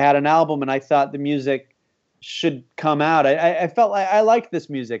 I had an album, and I thought the music should come out. I felt like I liked this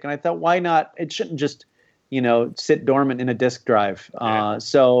music, and I thought, why not? It shouldn't just, sit dormant in a disk drive.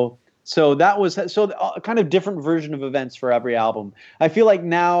 So that was a kind of different version of events for every album. I feel like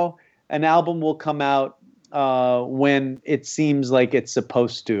now an album will come out when it seems like it's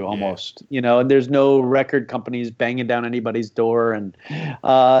supposed to, almost, and there's no record companies banging down anybody's door. And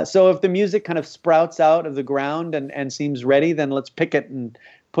so if the music kind of sprouts out of the ground and seems ready, then let's pick it and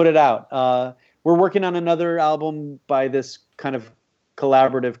put it out. We're working on another album by this kind of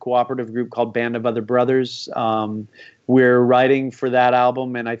collaborative, cooperative group called Band of Other Brothers. We're writing for that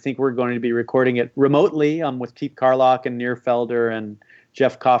album, and I think we're going to be recording it remotely with Keith Carlock and Nir Felder and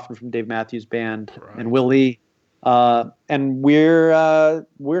Jeff Kaufman from Dave Matthews Band, and Will Lee. And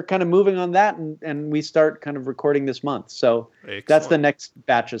we're kind of moving on that, and we start kind of recording this month. So excellent. That's the next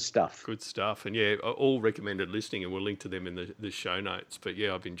batch of stuff. Good stuff. And all recommended listening, and we'll link to them in the show notes. But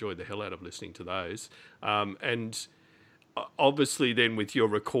I've enjoyed the hell out of listening to those. And obviously then with your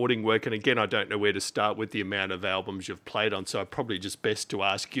recording work, and again, I don't know where to start with the amount of albums you've played on, so probably just best to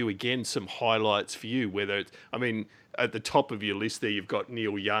ask you again some highlights for you, whether it's, I mean, at the top of your list there, you've got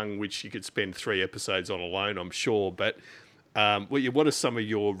Neil Young, which you could spend 3 episodes on alone, I'm sure, but what are some of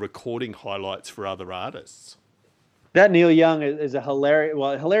your recording highlights for other artists? That Neil Young is a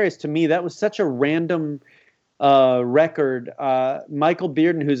hilarious to me. That was such a random record. Michael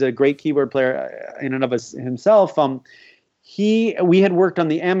Bearden, who's a great keyboard player in and of himself, we had worked on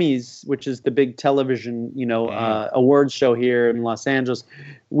the Emmys, which is the big television, awards show here in Los Angeles.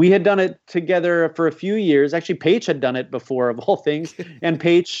 We had done it together for a few years. Actually, Paige had done it before, of all things. And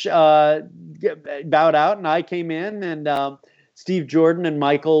Paige bowed out, and I came in, and Steve Jordan and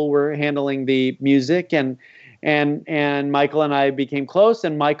Michael were handling the music, and Michael and I became close.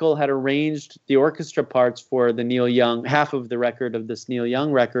 And Michael had arranged the orchestra parts for the Neil Young, half of the record of this Neil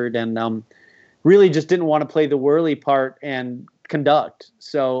Young record, and really just didn't want to play the whirly part and conduct.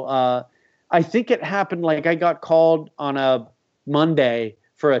 So I think it happened like I got called on a Monday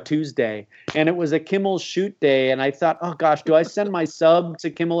for a Tuesday, and it was a Kimmel shoot day. And I thought, oh gosh, do I send my sub to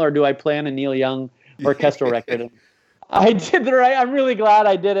Kimmel or do I play on a Neil Young orchestral record? I did the right. I'm really glad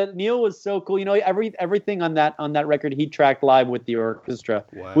I did it. Neil was so cool. Everything on that record he tracked live with the orchestra,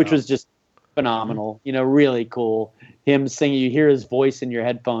 wow. Which was just phenomenal. Really cool. Him singing, you hear his voice in your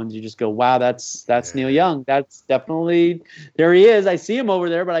headphones. You just go, wow, that's Neil Young. That's definitely, there he is. I see him over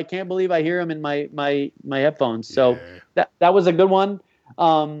there, but I can't believe I hear him in my headphones. So that was a good one.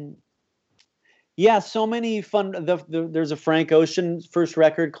 So many fun. There's a Frank Ocean first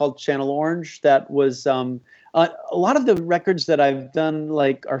record called Channel Orange that was a lot of the records that I've done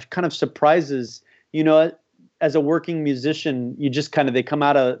are kind of surprises. As a working musician, you just they come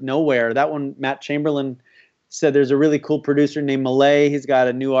out of nowhere. That one, Matt Chamberlain said there's a really cool producer named Malay. He's got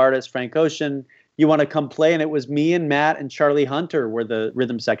a new artist, Frank Ocean. You want to come play? And it was me and Matt and Charlie Hunter were the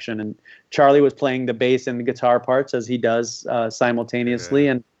rhythm section. And Charlie was playing the bass and the guitar parts as he does simultaneously.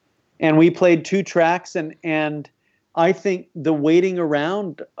 Yeah. And we played 2 tracks. And I think the waiting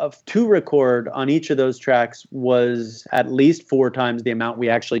around to record on each of those tracks was at least 4 times the amount we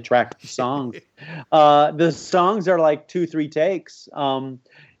actually tracked the songs. The songs are like 2-3 takes.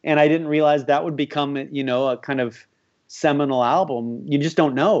 And I didn't realize that would become, a kind of seminal album. You just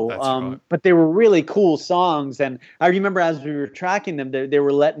don't know. That's right. But they were really cool songs. And I remember as we were tracking them, they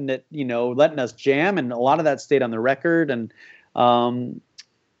were letting us jam. And a lot of that stayed on the record. And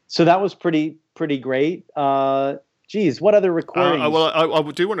so that was pretty great. Geez, what other recordings?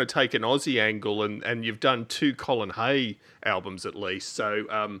 I do want to take an Aussie angle, and you've done 2 Colin Hay albums at least.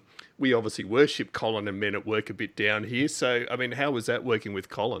 So we obviously worship Colin and Men at Work a bit down here. So, I mean, how was that working with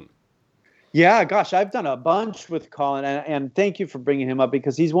Colin? Yeah, gosh, I've done a bunch with Colin, and thank you for bringing him up,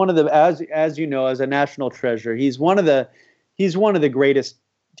 because he's one of the, as you know, as a national treasure. He's one of the greatest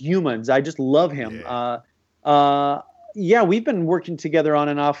humans. I just love him. Yeah. We've been working together on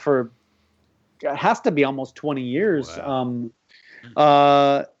and off for, it has to be almost 20 years. Wow.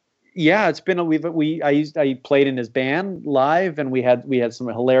 It's been I played in his band live, and we had some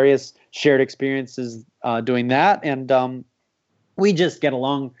hilarious shared experiences doing that, and we just get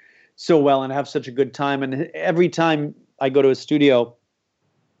along so well and have such a good time. And every time I go to a studio,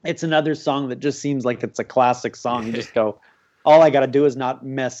 it's another song that just seems like it's a classic song. You just go, all I got to do is not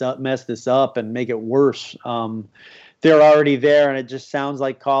mess this up and make it worse. They're already there, and it just sounds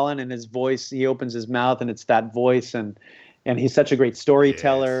like Colin, and his voice, he opens his mouth and it's that voice, and he's such a great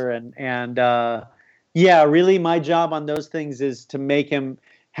storyteller. Yes. Really my job on those things is to make him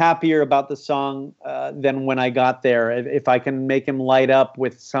happier about the song than when I got there. If I can make him light up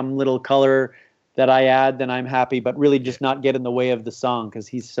with some little color that I add, then I'm happy, but really just not get in the way of the song, because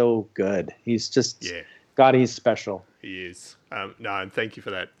he's so good. He's just, God, he's special. He is. And thank you for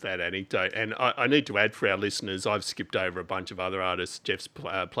that anecdote. And I need to add for our listeners, I've skipped over a bunch of other artists Jeff's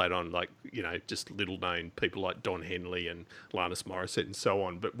played on, just little-known people like Don Henley and Alanis Morissette and so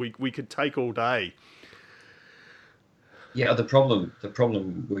on. But we could take all day. Yeah, the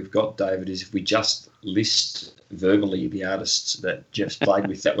problem we've got, David, is if we just list verbally the artists that Jeff's played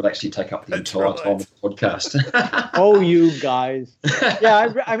with, that would actually take up the entire time of the podcast. Oh, you guys.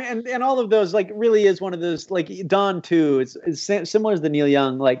 Yeah, I mean, and all of those, really is one of those, Don too, it's similar to the Neil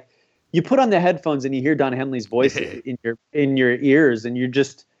Young, you put on the headphones and you hear Don Henley's voice in your ears, and you're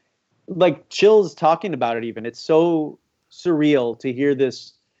just, chills talking about it even. It's so surreal to hear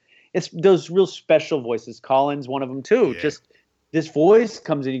this. It's those real special voices. Colin's one of them too. Yeah. Just this voice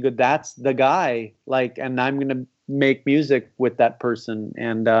comes in, you go, that's the guy. And I'm going to make music with that person.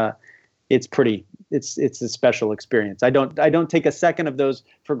 And it's pretty it's a special experience. I don't take a second of those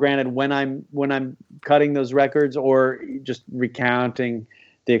for granted when I'm cutting those records or just recounting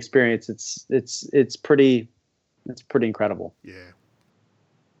the experience. It's pretty incredible. Yeah.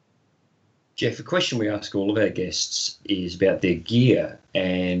 Jeff, a question we ask all of our guests is about their gear.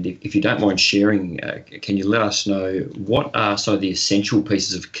 And if you don't mind sharing, can you let us know what are some of the essential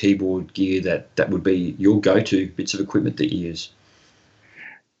pieces of keyboard gear that would be your go-to bits of equipment that you use?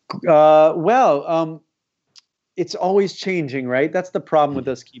 It's always changing, right? That's the problem with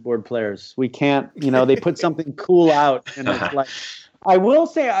us keyboard players. We can't, they put something cool out, and it's like, I will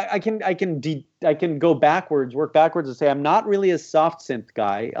say I can go backwards, work backwards, and say I'm not really a soft synth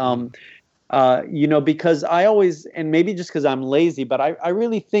guy. Because I always, and maybe just because I'm lazy, but I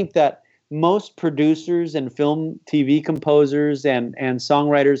really think that most producers and film TV composers and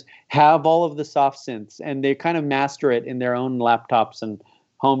songwriters have all of the soft synths, and they kind of master it in their own laptops and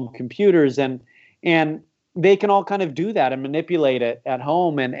home computers, and they can all kind of do that and manipulate it at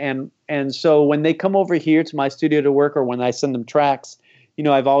home. And so when they come over here to my studio to work, or when I send them tracks,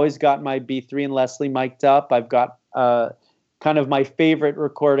 I've always got my B3 and Leslie mic'd up. I've got kind of my favorite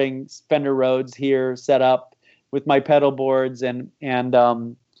recording Fender Rhodes here set up with my pedal boards, and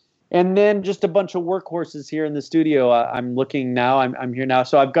then just a bunch of workhorses here in the studio. I'm looking now. I'm here now.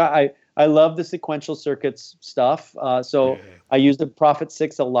 So I love the sequential circuits stuff. I use the Prophet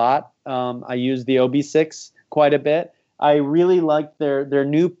 6 a lot. I use the OB6 quite a bit. I really like their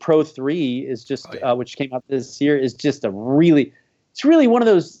new Pro 3 is just which came out this year, is just it's really one of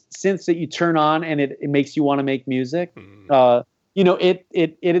those synths that you turn on and it makes you want to make music.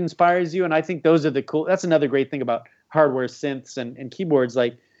 It inspires you, and I think those are that's another great thing about hardware synths and keyboards,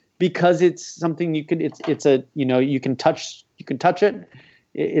 like, because it's something you can touch it.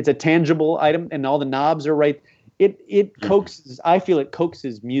 It's a tangible item, and all the knobs are right. It coaxes. I feel it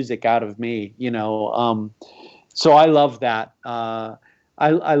coaxes music out of me. So I love that. I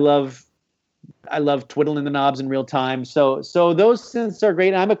love twiddling the knobs in real time. So those synths are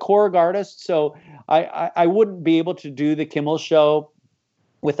great. I'm a Korg artist, so I wouldn't be able to do the Kimmel show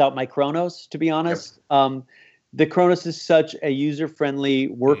without my Kronos, to be honest. Yep. The Kronos is such a user-friendly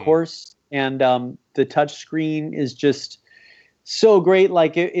workhorse, and the touch screen is just so great.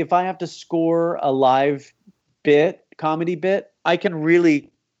 Like, if I have to score a live comedy bit, I can really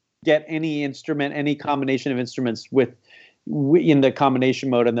get any instrument, any combination of instruments in the combination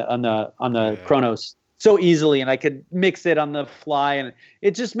mode on the Kronos so easily, and I could mix it on the fly, and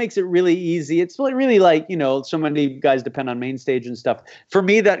it just makes it really easy. It's really like, so many guys depend on main stage and stuff. For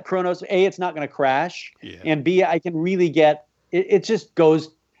me, that Kronos, A, it's not going to crash, and B, I can really get it. Just goes.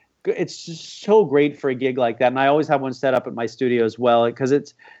 It's just so great for a gig like that, and I always have one set up at my studio as well, because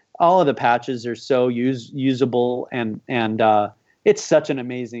it's all of the patches are so usable, and it's such an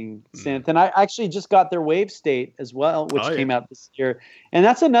amazing synth. And I actually just got their Wave State as well, which came out this year. And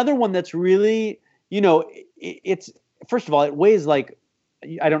that's another one that's really, it's, first of all, it weighs like,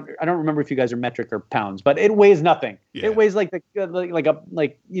 I don't remember if you guys are metric or pounds, but it weighs nothing. Yeah. It weighs like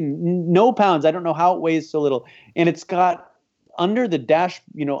no pounds. I don't know how it weighs so little. And it's got under the dash,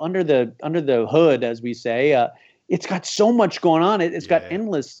 under the hood, as we say, it's got so much going on. It's got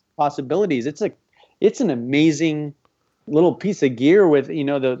endless possibilities. It's an amazing little piece of gear with,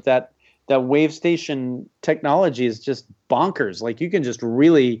 that wave station technology is just bonkers. Like, you can just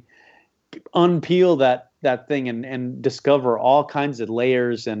really unpeel that thing and discover all kinds of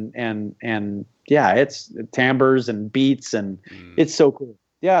layers and it's timbres and beats, and it's so cool.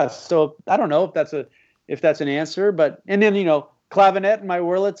 Yeah. So I don't know if that's an answer, but, and then, clavinet and my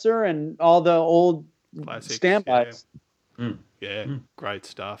Wurlitzer and all the old classics, standbys. Great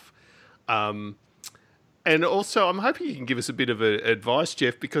stuff. And also, I'm hoping you can give us a bit of advice,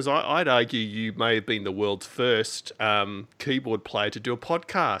 Jeff, because I'd argue you may have been the world's first keyboard player to do a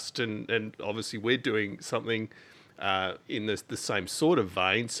podcast, and obviously we're doing something in the same sort of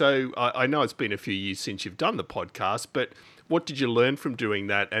vein. So I know it's been a few years since you've done the podcast, but what did you learn from doing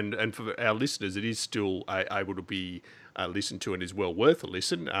that? And for our listeners, it is still able to be listened to and is well worth a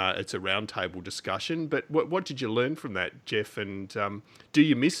listen. It's a roundtable discussion. But what did you learn from that, Jeff? And do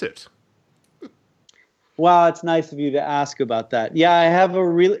you miss it? Wow, it's nice of you to ask about that. Yeah, I have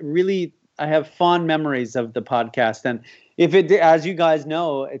I have fond memories of the podcast, and if it, as you guys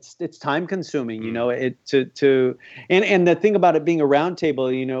know, it's time consuming. And the thing about it being a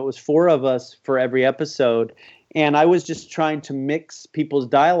roundtable, it was 4 of us for every episode, and I was just trying to mix people's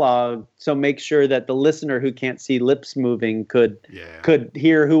dialogue, so make sure that the listener who can't see lips moving could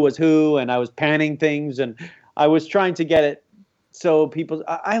hear who was who, and I was panning things, and I was trying to get it so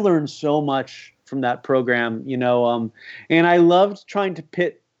I learned so much from that program, and I loved trying to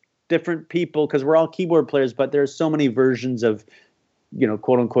pit different people, because we're all keyboard players, but there's so many versions of,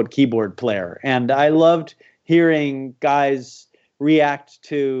 quote unquote keyboard player. And I loved hearing guys react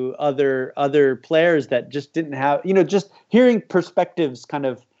to other players that just didn't have, just hearing perspectives kind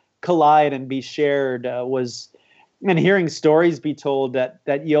of collide and be shared and hearing stories be told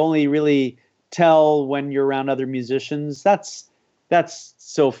that you only really tell when you're around other musicians. That's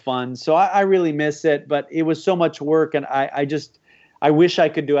so fun. So I really miss it, but it was so much work, and I wish I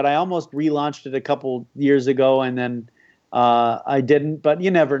could do it. I almost relaunched it a couple years ago, and then I didn't, but you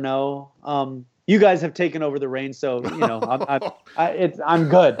never know. You guys have taken over the reins, so I'm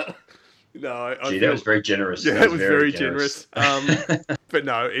good. No, that was very generous. Yeah, it was very generous. But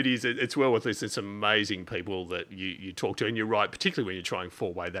no, it's well worth it. It's amazing people that you talk to, and you're right, particularly when you're trying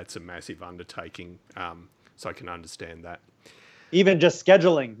four-way, that's a massive undertaking. So I can understand that. Even just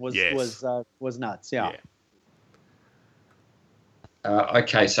scheduling was nuts. Yeah.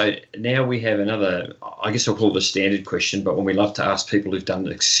 Okay, so now we have another, I guess I'll call it a standard question, but when we love to ask people who've done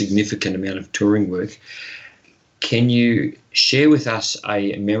a significant amount of touring work, can you share with us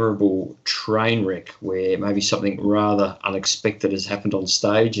a memorable train wreck where maybe something rather unexpected has happened on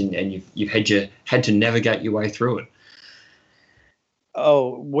stage and you've had to navigate your way through it?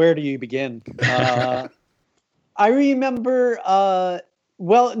 Oh, where do you begin? I remember,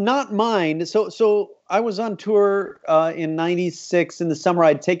 well, not mine. So I was on tour in '96 in the summer.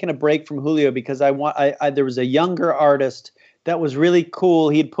 I'd taken a break from Julio because there was a younger artist that was really cool.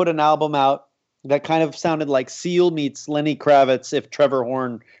 He'd put an album out that kind of sounded like Seal meets Lenny Kravitz if Trevor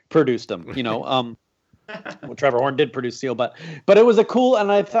Horn produced him, well, Trevor Horn did produce Seal, but it was a cool,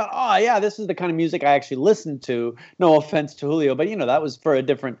 and I thought, oh yeah, this is the kind of music I actually listened to. No offense to Julio, but that was for a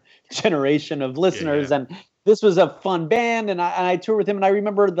different generation of listeners, and this was a fun band, and I toured with him, and I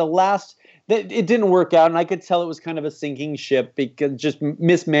remember it didn't work out, and I could tell it was kind of a sinking ship because just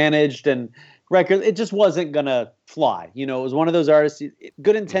mismanaged and record, it just wasn't gonna fly. It was one of those artists,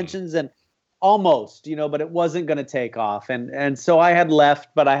 good intentions and almost, but it wasn't going to take off. And so I had left,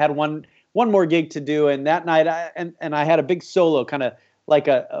 but I had one more gig to do. And that night I had a big solo, kind of like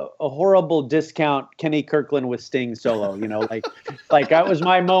a horrible discount Kenny Kirkland with Sting solo, like that was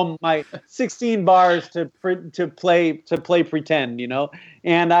my moment, my 16 bars to play pretend,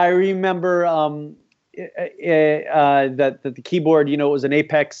 And I remember that the keyboard, it was an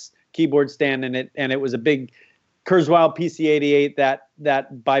Apex keyboard stand, and it was a big Kurzweil PC-88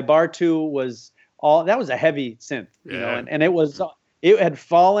 that by bar 2 was that was a heavy synth, and it had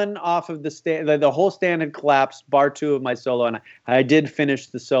fallen off of the stand. The whole stand had collapsed. Bar 2 of my solo, and I did finish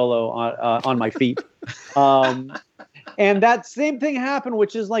the solo on my feet. And that same thing happened,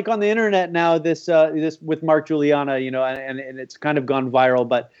 which is like on the internet now. This with Mark Juliana, and it's kind of gone viral.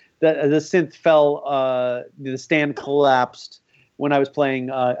 But the synth fell. The stand collapsed when I was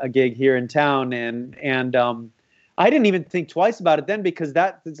playing a gig here in town, and I didn't even think twice about it then because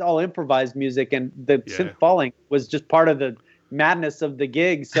it's all improvised music, and the synth falling was just part of the madness of the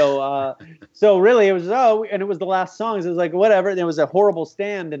gig. So really it was, and it was the last songs. It was like, whatever. And it was a horrible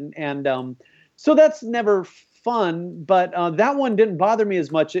stand. And so that's never fun, but that one didn't bother me as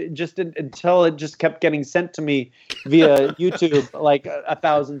much. It just until it just kept getting sent to me via YouTube like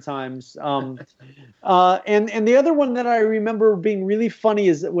 1,000 times. And the other one that I remember being really funny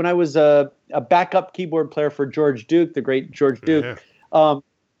is when I was a backup keyboard player for George Duke, the great George Duke.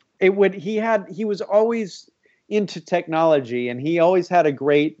 He was always into technology, and he always had a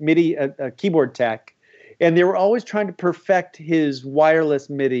great MIDI keyboard tech, and they were always trying to perfect his wireless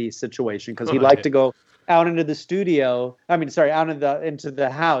MIDI situation because he liked to go out into the studio. Out into the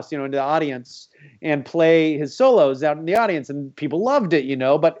house, into the audience, and play his solos out in the audience, and people loved it,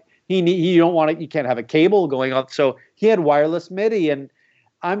 But you can't have a cable going on, so he had wireless MIDI, and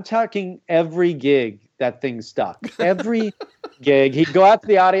I'm talking every gig that thing stuck. Every gig, he'd go out to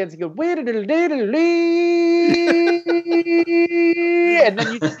the audience, he'd go, and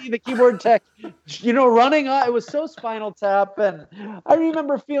then you'd see the keyboard tech, running on. It was so Spinal Tap, and I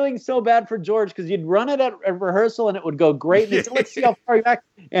remember feeling so bad for George because you'd run it at rehearsal and it would go great, and he said, let's see how far you're back,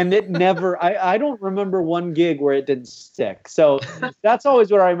 and it never. I don't remember one gig where it didn't stick. So that's always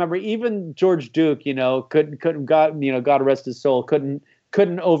what I remember. Even George Duke, couldn't God rest his soul, couldn't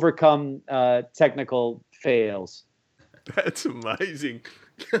overcome technical fails. That's amazing.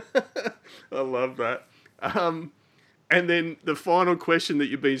 I love that. And then the final question that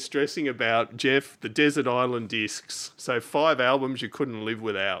you've been stressing about, Jeff, the Desert Island discs. So 5 albums you couldn't live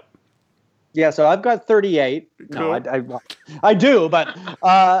without. Yeah, so I've got 38. Cool. No, I do, but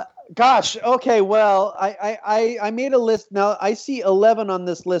Gosh. Okay. Well, I made a list. Now I see 11 on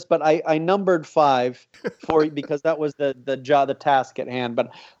this list, but I numbered 5 because that was the task at hand.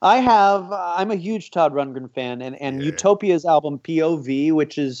 But I'm a huge Todd Rundgren fan, and Yeah. Utopia's album POV,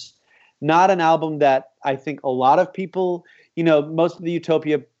 which is not an album that I think a lot of people, most of the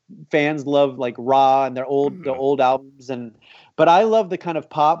Utopia fans love like Raw and the old albums, but I love the kind of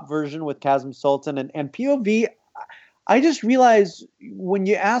pop version with Kazim Sultan and POV. I just realized when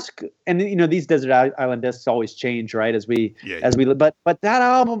you ask, and these Desert Island discs always change, right? But that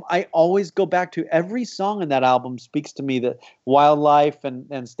album, I always go back to. Every song in that album speaks to me. That Wildlife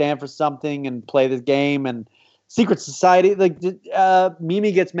and Stand for Something and Play the Game and Secret Society, like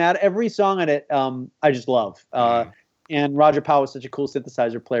Mimi Gets Mad. Every song in it, I just love. And Roger Powell was such a cool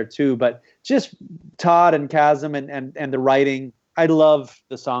synthesizer player too. But just Todd and Kazim and the writing, I love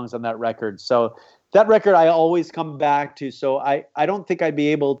the songs on that record. So. That record I always come back to, so I don't think I'd be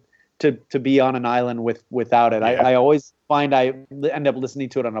able to be on an island without it. Yeah. I always find I end up listening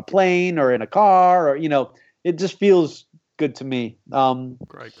to it on a plane or in a car, or it just feels good to me.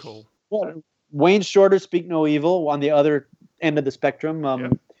 Great call. Wayne Shorter, Speak No Evil, on the other end of the spectrum.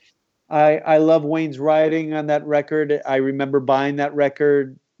 I love Wayne's writing on that record. I remember buying that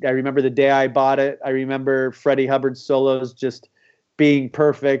record. I remember the day I bought it. I remember Freddie Hubbard's solos just being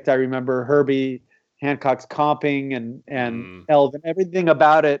perfect. I remember Herbie Hancock's comping and Elvin, everything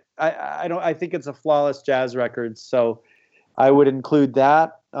about it. I think it's a flawless jazz record. So I would include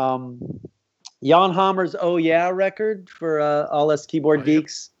that. Jan Hammer's Oh Yeah record for All Us Keyboard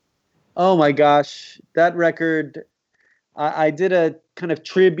Geeks. Oh my gosh. That record, I did a kind of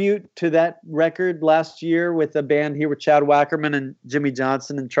tribute to that record last year with a band here with Chad Wackerman and Jimmy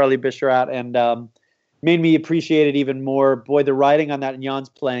Johnson and Charlie Bisharat, and made me appreciate it even more. Boy, the writing on that and Jan's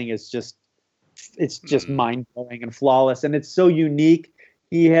playing is just mind-blowing and flawless, and it's so unique.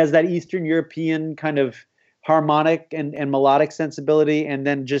 He has that Eastern European kind of harmonic and melodic sensibility, and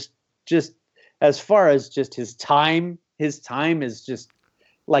then just as far as just his time is just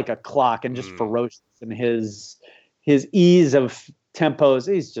like a clock and just ferocious, and his ease of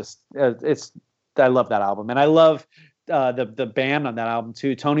tempos. He's just I love that album, and I love the band on that album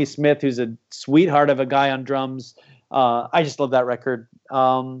too. Tony Smith, who's a sweetheart of a guy on drums. I just love that record.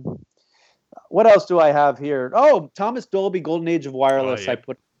 What else do I have here? Oh, Thomas Dolby, Golden Age of Wireless. I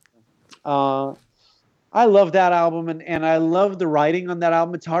put. I love that album, and I love the writing on that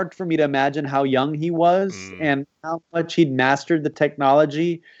album. It's hard for me to imagine how young he was and how much he'd mastered the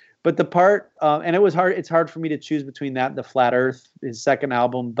technology. But the part, and it was hard. It's hard for me to choose between that and The Flat Earth, his second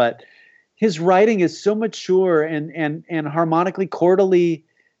album. But his writing is so mature and harmonically, chordally,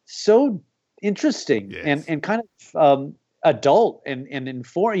 so interesting and kind of adult and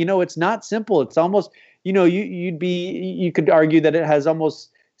informed. It's not simple. It's almost, you could argue that it has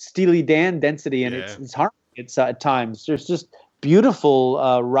almost Steely Dan density, and it's harmony. It's at times there's just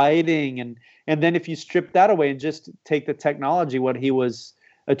beautiful writing, and then if you strip that away and just take the technology, what he was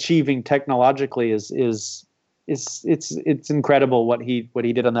achieving technologically is it's incredible what he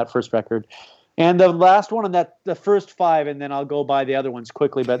did on that first record. And the last one on that, the first 5, and then I'll go by the other ones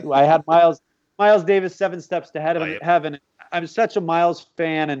quickly. But I had Miles Davis, 7 Steps to Heaven. I'm such a Miles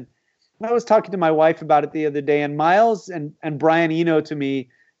fan, and I was talking to my wife about it the other day. And Miles and Brian Eno, to me,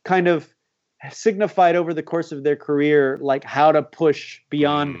 kind of signified over the course of their career, like how to push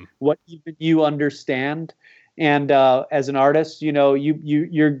beyond what even you understand. And as an artist,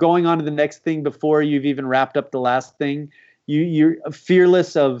 you're going on to the next thing before you've even wrapped up the last thing. You're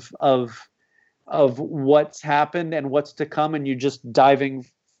fearless of what's happened and what's to come, and you're just diving,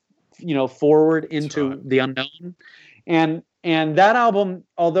 forward into the unknown. And that album,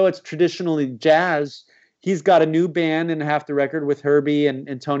 although it's traditionally jazz, he's got a new band in half the record with Herbie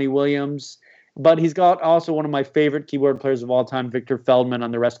and Tony Williams. But he's got also one of my favorite keyboard players of all time, Victor Feldman,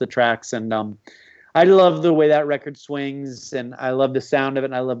 on the rest of the tracks. And I love the way that record swings, and I love the sound of it,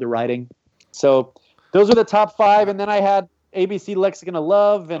 and I love the writing. So those are the top 5. And then I had ABC Lexicon of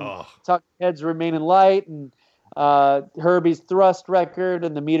Love and Talking Heads Remain in Light, and Herbie's Thrust record,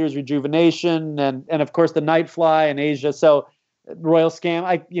 and the Meters Rejuvenation, and of course the Nightfly and Asia. So Royal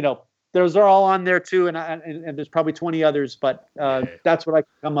Scam, those are all on there too, and there's probably 20 others, but that's what I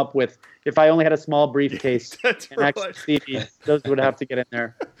could come up with. If I only had a small briefcase and extra CDs, those would have to get in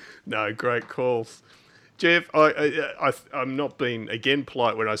there. No, great calls. Jeff, I'm not being, again,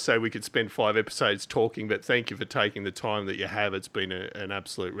 polite when I say we could spend 5 episodes talking, but thank you for taking the time that you have. It's been an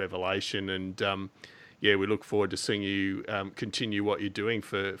absolute revelation, and we look forward to seeing you continue what you're doing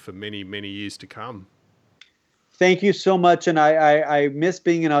for many, many years to come. Thank you so much, and I miss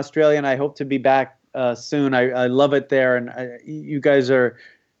being in Australia, and I hope to be back soon. I love it there, and you guys are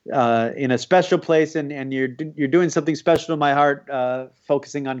in a special place, and you're doing something special in my heart,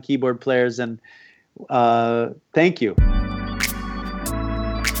 focusing on keyboard players, and thank you.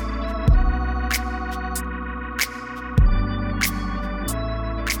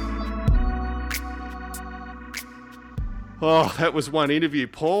 Oh, that was one interview,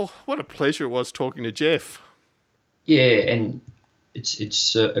 Paul. What a pleasure it was talking to Jeff. Yeah, and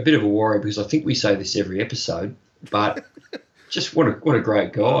it's a bit of a worry because I think we say this every episode, but just what a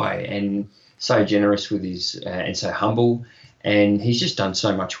great guy, and so generous with his and so humble, and he's just done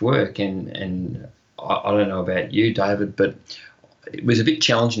so much work. And I don't know about you, David, but it was a bit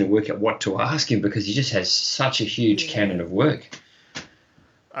challenging to work out what to ask him because he just has such a huge canon of work.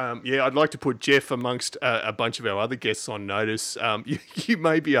 I'd like to put Jeff amongst a bunch of our other guests on notice. You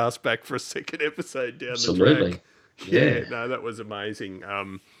may be asked back for a second episode down the track. Yeah, no, that was amazing.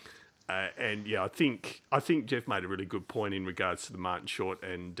 I think Jeff made a really good point in regards to the Martin Short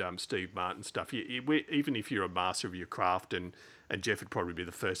and Steve Martin stuff. Even if you're a master of your craft, and Jeff would probably be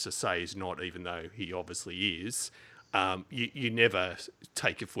the first to say he's not, even though he obviously is, you never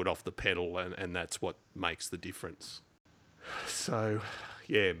take your foot off the pedal, and that's what makes the difference. So...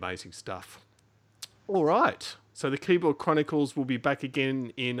 yeah, amazing stuff. All right. So the Keyboard Chronicles will be back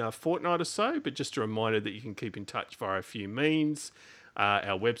again in a fortnight or so, but just a reminder that you can keep in touch via a few means.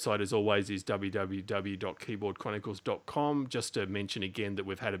 Our website, as always, is www.keyboardchronicles.com. Just to mention again that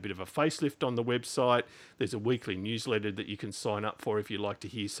we've had a bit of a facelift on the website. There's a weekly newsletter that you can sign up for if you'd like to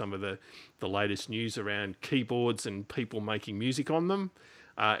hear some of the latest news around keyboards and people making music on them.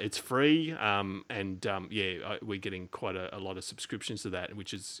 It's free, we're getting quite a lot of subscriptions to that,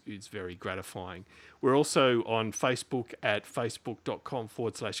 which is very gratifying. We're also on Facebook at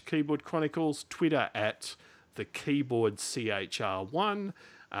facebook.com/Keyboard Chronicles, Twitter at the Keyboard CHR1,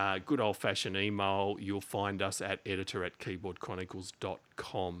 good old-fashioned email. You'll find us at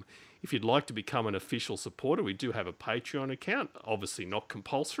editor@keyboardchronicles.com. If you'd like to become an official supporter, we do have a Patreon account, obviously not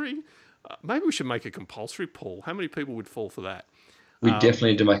compulsory. Maybe we should make it compulsory, Paul. How many people would fall for that? We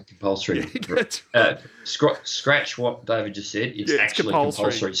definitely need to make it compulsory. Yeah, scratch what David just said. It's actually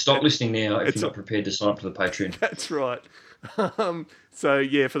compulsory. Stop listening now if you're not prepared to sign up for the Patreon. That's right.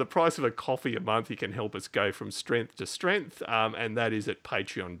 For the price of a coffee a month, you can help us go from strength to strength, and that is at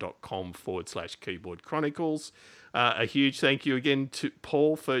patreon.com/Keyboard Chronicles. A huge thank you again to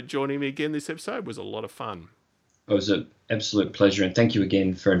Paul for joining me again this episode. It was a lot of fun. It was an absolute pleasure, and thank you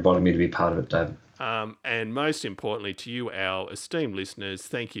again for inviting me to be part of it, David. And most importantly to you, our esteemed listeners,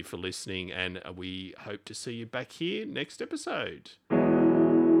 thank you for listening, and we hope to see you back here next episode.